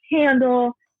to this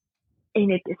candle, and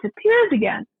it disappears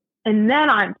again, and then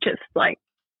I'm just like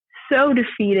so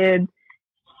defeated,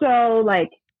 so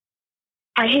like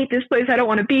I hate this place, I don't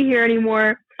want to be here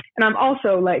anymore. And I'm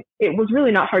also like, it was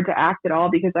really not hard to act at all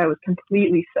because I was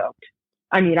completely soaked.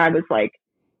 I mean, I was like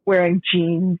wearing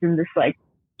jeans and this like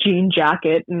jean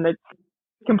jacket, and it's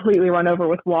completely run over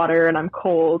with water, and I'm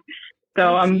cold.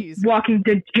 So I'm walking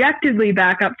dejectedly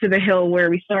back up to the hill where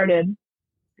we started,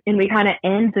 and we kind of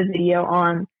end the video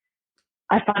on,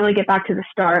 I finally get back to the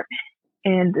start,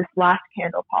 and this last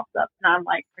candle pops up, and I'm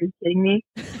like, are you kidding me?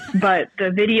 But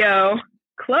the video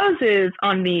closes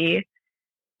on me.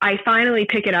 I finally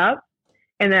pick it up,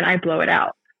 and then I blow it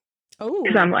out. Oh,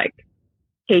 because I'm like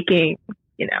taking,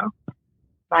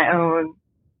 my own.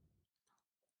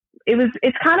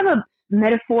 It's kind of a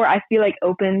metaphor. I feel like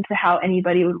open to how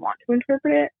anybody would want to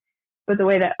interpret it, but the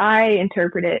way that I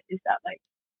interpret it is that like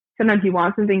sometimes you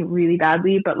want something really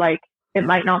badly, but like it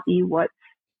might not be what's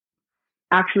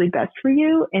actually best for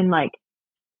you, and like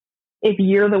if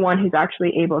you're the one who's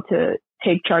actually able to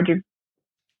take charge of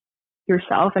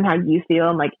yourself and how you feel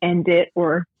and like end it,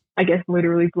 or I guess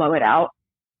literally blow it out,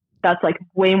 that's like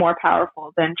way more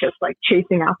powerful than just like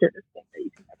chasing after this thing that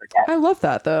you can never get. I love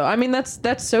that though. I mean, that's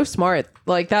so smart.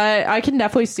 Like that, I can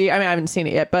definitely see. I mean, I haven't seen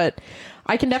it yet, but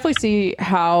I can definitely see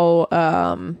how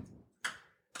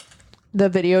the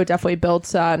video definitely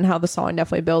builds that, and how the song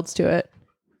definitely builds to it.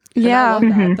 And yeah, I love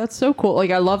that. That's so cool.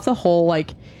 Like I love the whole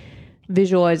like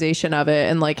visualization of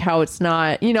it, and like how it's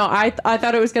not, I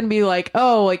thought it was gonna be like,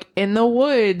 oh, like in the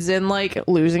woods and like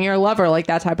losing your lover, like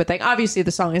that type of thing. Obviously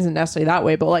the song isn't necessarily that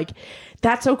way, but like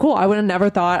that's so cool. I would have never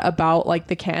thought about like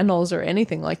the candles or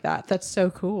anything like that. That's so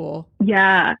cool.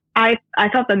 Yeah, I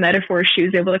thought the metaphor she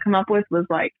was able to come up with was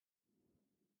like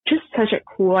just such a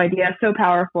cool idea, so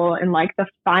powerful. And like the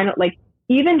final, like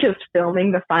even just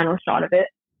filming the final shot of it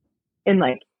and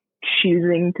like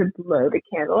choosing to blow the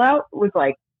candle out was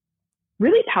like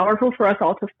really powerful for us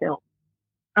all to film.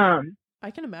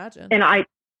 I can imagine. And like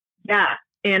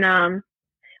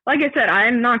I said,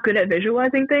 I'm not good at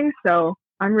visualizing things, so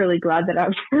I'm really glad that I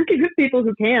was working with people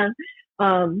who can.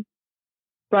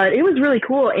 But it was really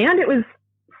cool, and it was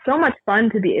so much fun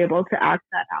to be able to act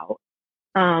that out.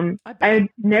 I had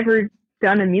never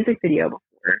done a music video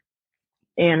before,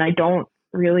 and I don't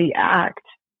really act,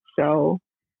 so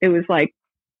it was like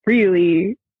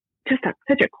really just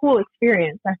such a cool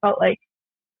experience. I felt like,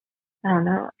 I don't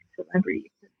know,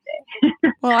 celebrity.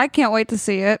 Well, I can't wait to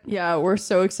see it. Yeah, we're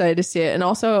so excited to see it. And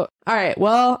also, all right,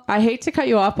 well, I hate to cut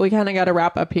you off, but we kind of got to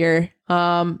wrap up here.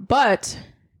 But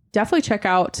definitely check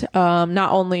out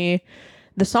not only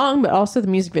the song, but also the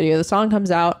music video. The song comes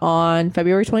out on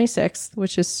February 26th,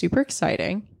 which is super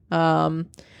exciting. But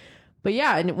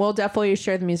yeah, and we'll definitely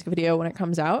share the music video when it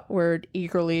comes out. We're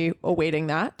eagerly awaiting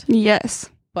that. Yes.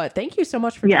 But thank you so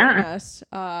much for joining us.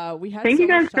 Thank you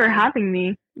guys for having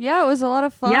me. Yeah, it was a lot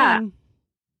of fun. Yeah.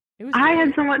 I great.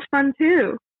 had so much fun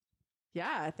too.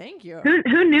 Yeah, thank you.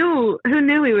 Who knew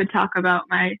we would talk about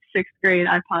my 6th grade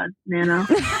iPod Nano?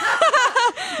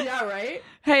 Yeah, right?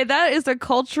 Hey, that is a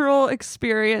cultural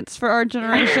experience for our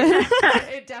generation.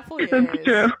 It definitely That's is.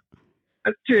 true.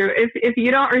 That's true. If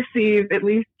you don't receive at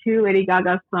least 2 Lady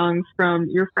Gaga songs from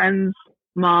your friends'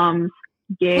 moms,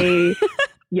 gay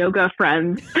yoga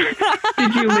friends,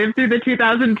 did you live through the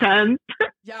 2010s?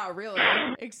 Yeah, really.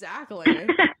 Exactly.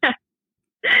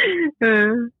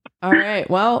 All right.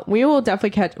 Well, we will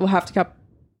definitely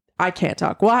I can't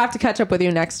talk. We'll have to catch up with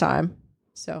you next time.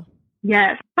 So.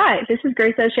 Yes. Hi, this is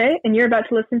Grace O'Shea, and you're about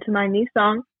to listen to my new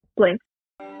song, Blink.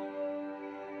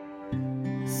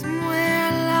 Somewhere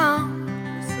along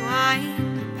this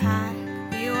winding path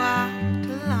we walked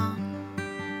along,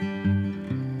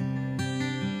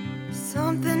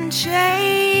 something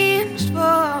changed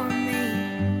for me.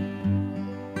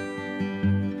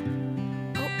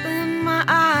 Open my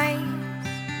eyes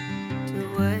to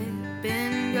what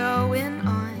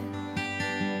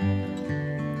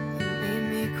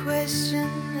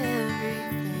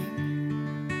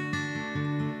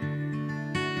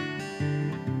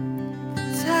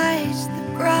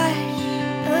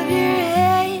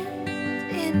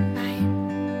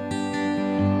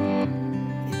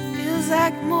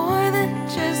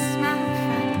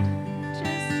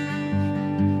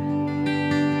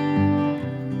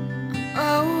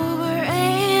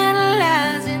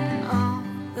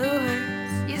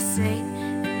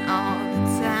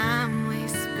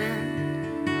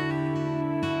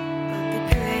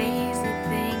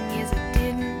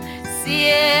see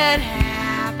it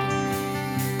happen.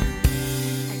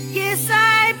 I guess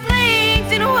I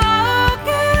blinked and woke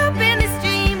up in this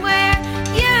dream where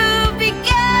you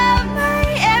became my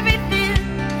everything.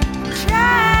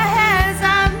 Try as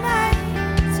I might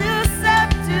to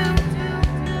subdue.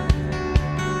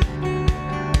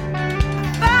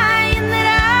 I find that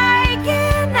I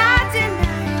cannot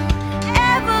deny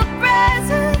ever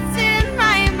presence in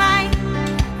my mind.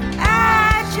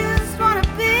 I just wanna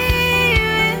be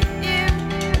with you.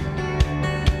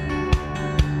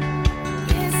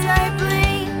 Yes, I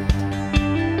blinked.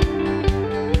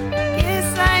 Yes,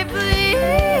 I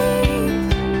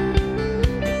blinked.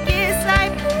 Yes, I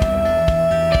blinked.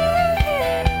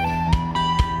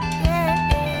 Yeah.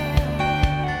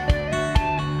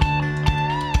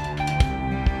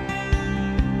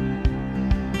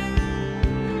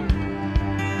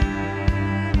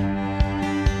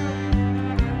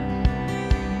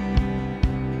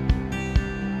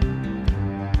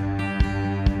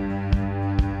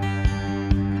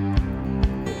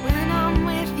 When I'm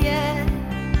with you,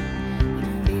 it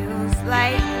feels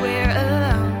like we're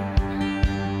alone.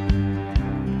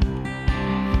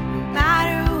 No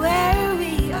matter where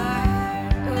we are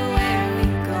or where we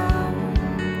go.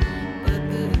 But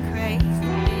the crazy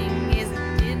thing is I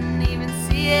didn't even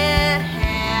see it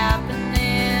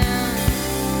happening.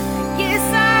 Yes,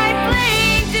 I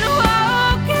blinked and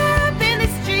woke up in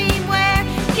this dream where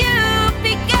you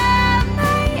became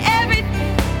my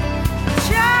everything.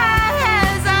 Try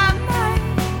as I might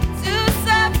to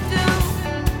subdue.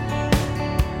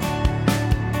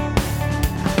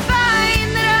 I find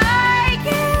that I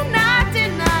cannot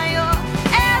deny your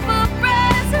ever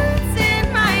presence in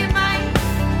my mind.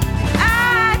 I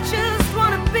just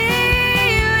wanna be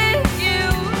with you.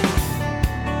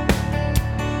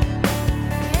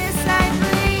 Yes, I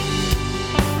blinked.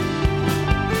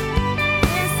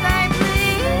 Yes, I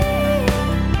blinked.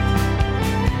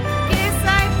 Yes,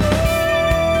 I blinked.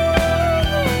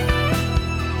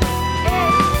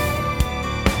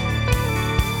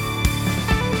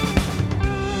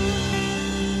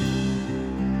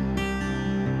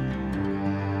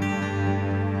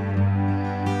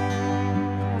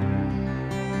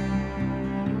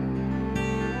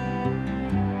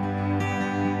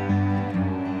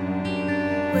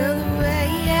 Well, the way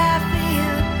I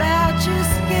feel about you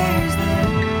scares the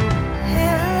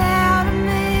hell out of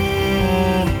me.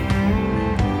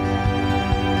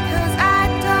 'Cause I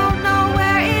don't know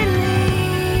where it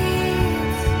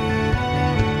leads.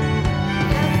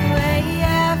 Yeah, the way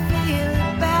I feel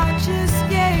about you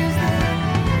scares the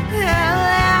hell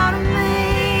out of me.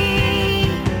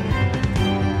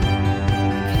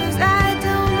 'Cause I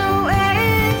don't know where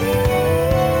it leads.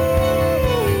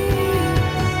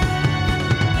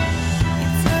 You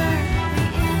turn me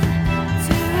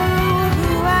into who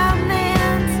I'm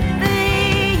meant to be,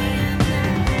 and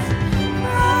that's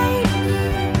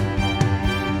frightening.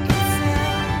 It's so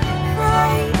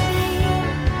frightening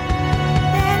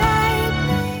that I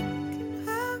blinked and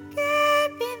woke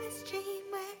up in this dream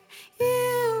where you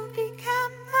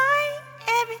become my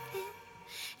everything.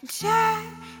 And try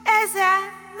as I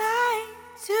might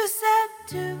to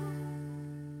subdue.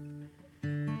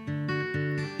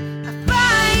 I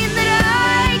find that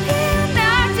I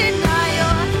cannot deny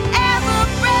your ever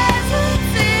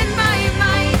presence in my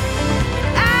mind.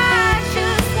 I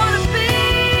just wanna be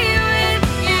with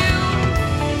you.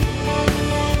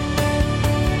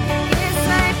 Yes,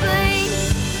 I blinked.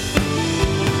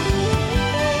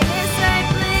 Yes, I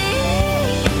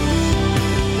blinked.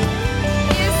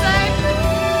 Yes, I blinked.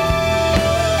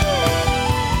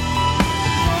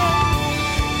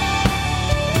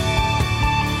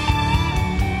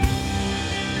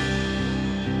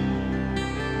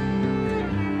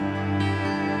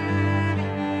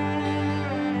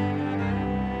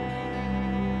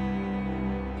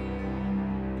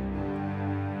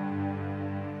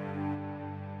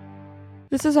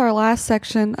 This is our last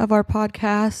section of our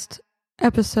podcast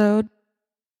episode.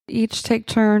 Each take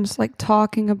turns like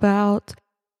talking about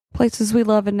places we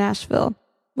love in Nashville,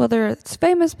 whether it's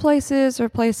famous places or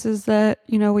places that,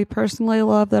 we personally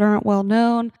love that aren't well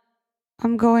known.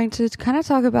 I'm going to kind of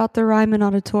talk about the Ryman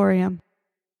Auditorium.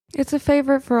 It's a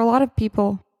favorite for a lot of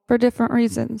people for different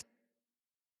reasons.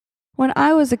 When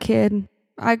I was a kid,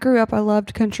 I grew up, I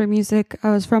loved country music.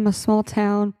 I was from a small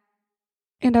town.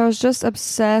 And I was just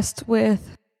obsessed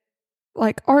with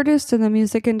artists in the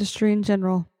music industry in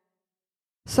general.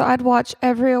 So I'd watch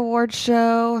every award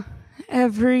show,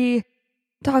 every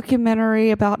documentary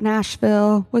about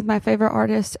Nashville with my favorite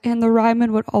artists, and the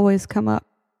Ryman would always come up.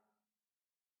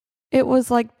 It was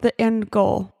like the end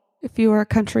goal if you were a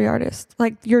country artist.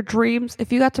 Like your dreams,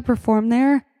 if you got to perform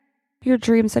there, your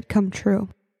dreams had come true.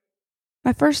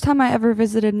 My first time I ever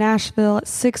visited Nashville at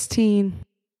 16,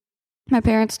 my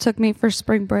parents took me for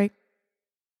spring break.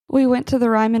 We went to the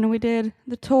Ryman and we did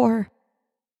the tour.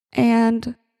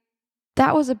 And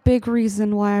that was a big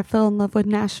reason why I fell in love with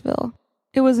Nashville.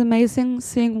 It was amazing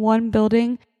seeing one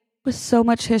building with so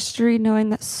much history, knowing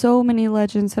that so many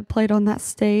legends had played on that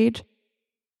stage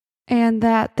and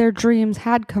that their dreams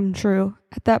had come true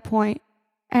at that point.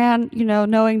 And, you know,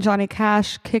 knowing Johnny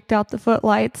Cash kicked out the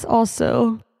footlights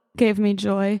also gave me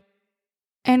joy.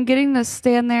 And getting to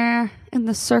stand there in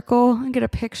the circle and get a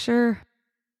picture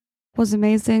was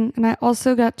amazing. And I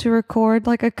also got to record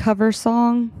like a cover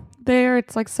song there.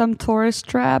 It's like some tourist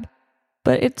trap,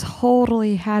 but it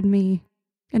totally had me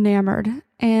enamored.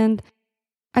 And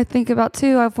I think about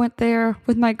too, I've went there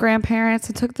with my grandparents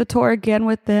and took the tour again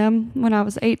with them when I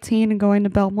was 18 and going to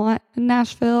Belmont in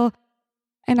Nashville.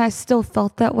 And I still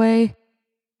felt that way.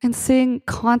 And seeing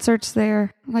concerts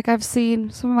there, like I've seen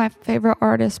some of my favorite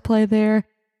artists play there,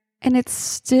 and it's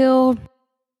still,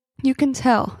 you can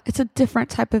tell it's a different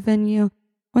type of venue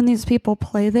when these people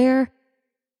play there.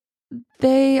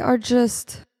 They are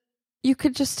just, you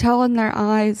could just tell in their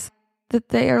eyes that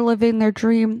they are living their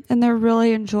dream and they're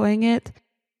really enjoying it.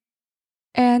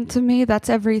 And to me, that's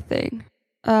everything.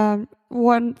 For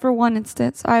one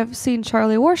instance, I've seen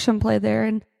Charlie Worsham play there,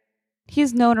 and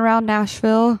he's known around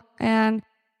Nashville, and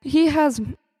he has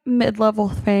mid-level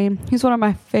fame. He's one of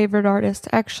my favorite artists.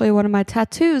 Actually, one of my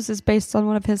tattoos is based on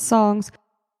one of his songs.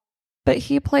 But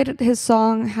he played his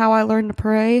song, How I Learned to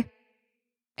Pray,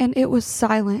 and it was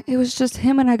silent. It was just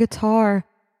him and a guitar.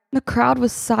 The crowd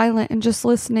was silent and just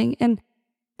listening, and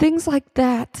things like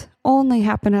that only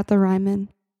happen at the Ryman,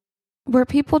 where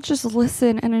people just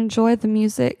listen and enjoy the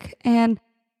music. And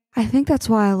I think that's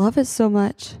why I love it so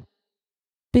much.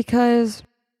 Because,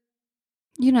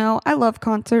 you know, I love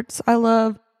concerts. I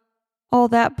love all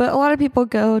that. But a lot of people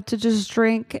go to just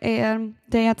drink and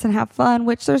dance and have fun,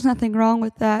 which there's nothing wrong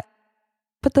with that.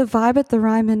 But the vibe at the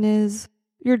Ryman is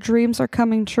your dreams are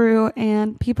coming true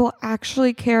and people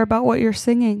actually care about what you're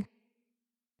singing.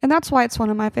 And that's why it's one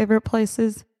of my favorite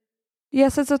places.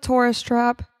 Yes, it's a tourist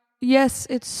trap. Yes,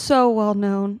 it's so well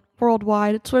known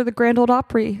worldwide. It's where the Grand Ole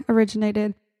Opry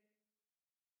originated.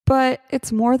 But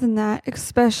it's more than that,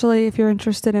 especially if you're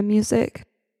interested in music.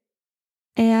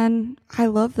 And I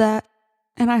love that.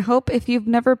 And I hope if you've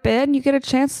never been, you get a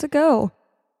chance to go.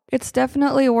 It's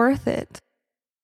definitely worth it.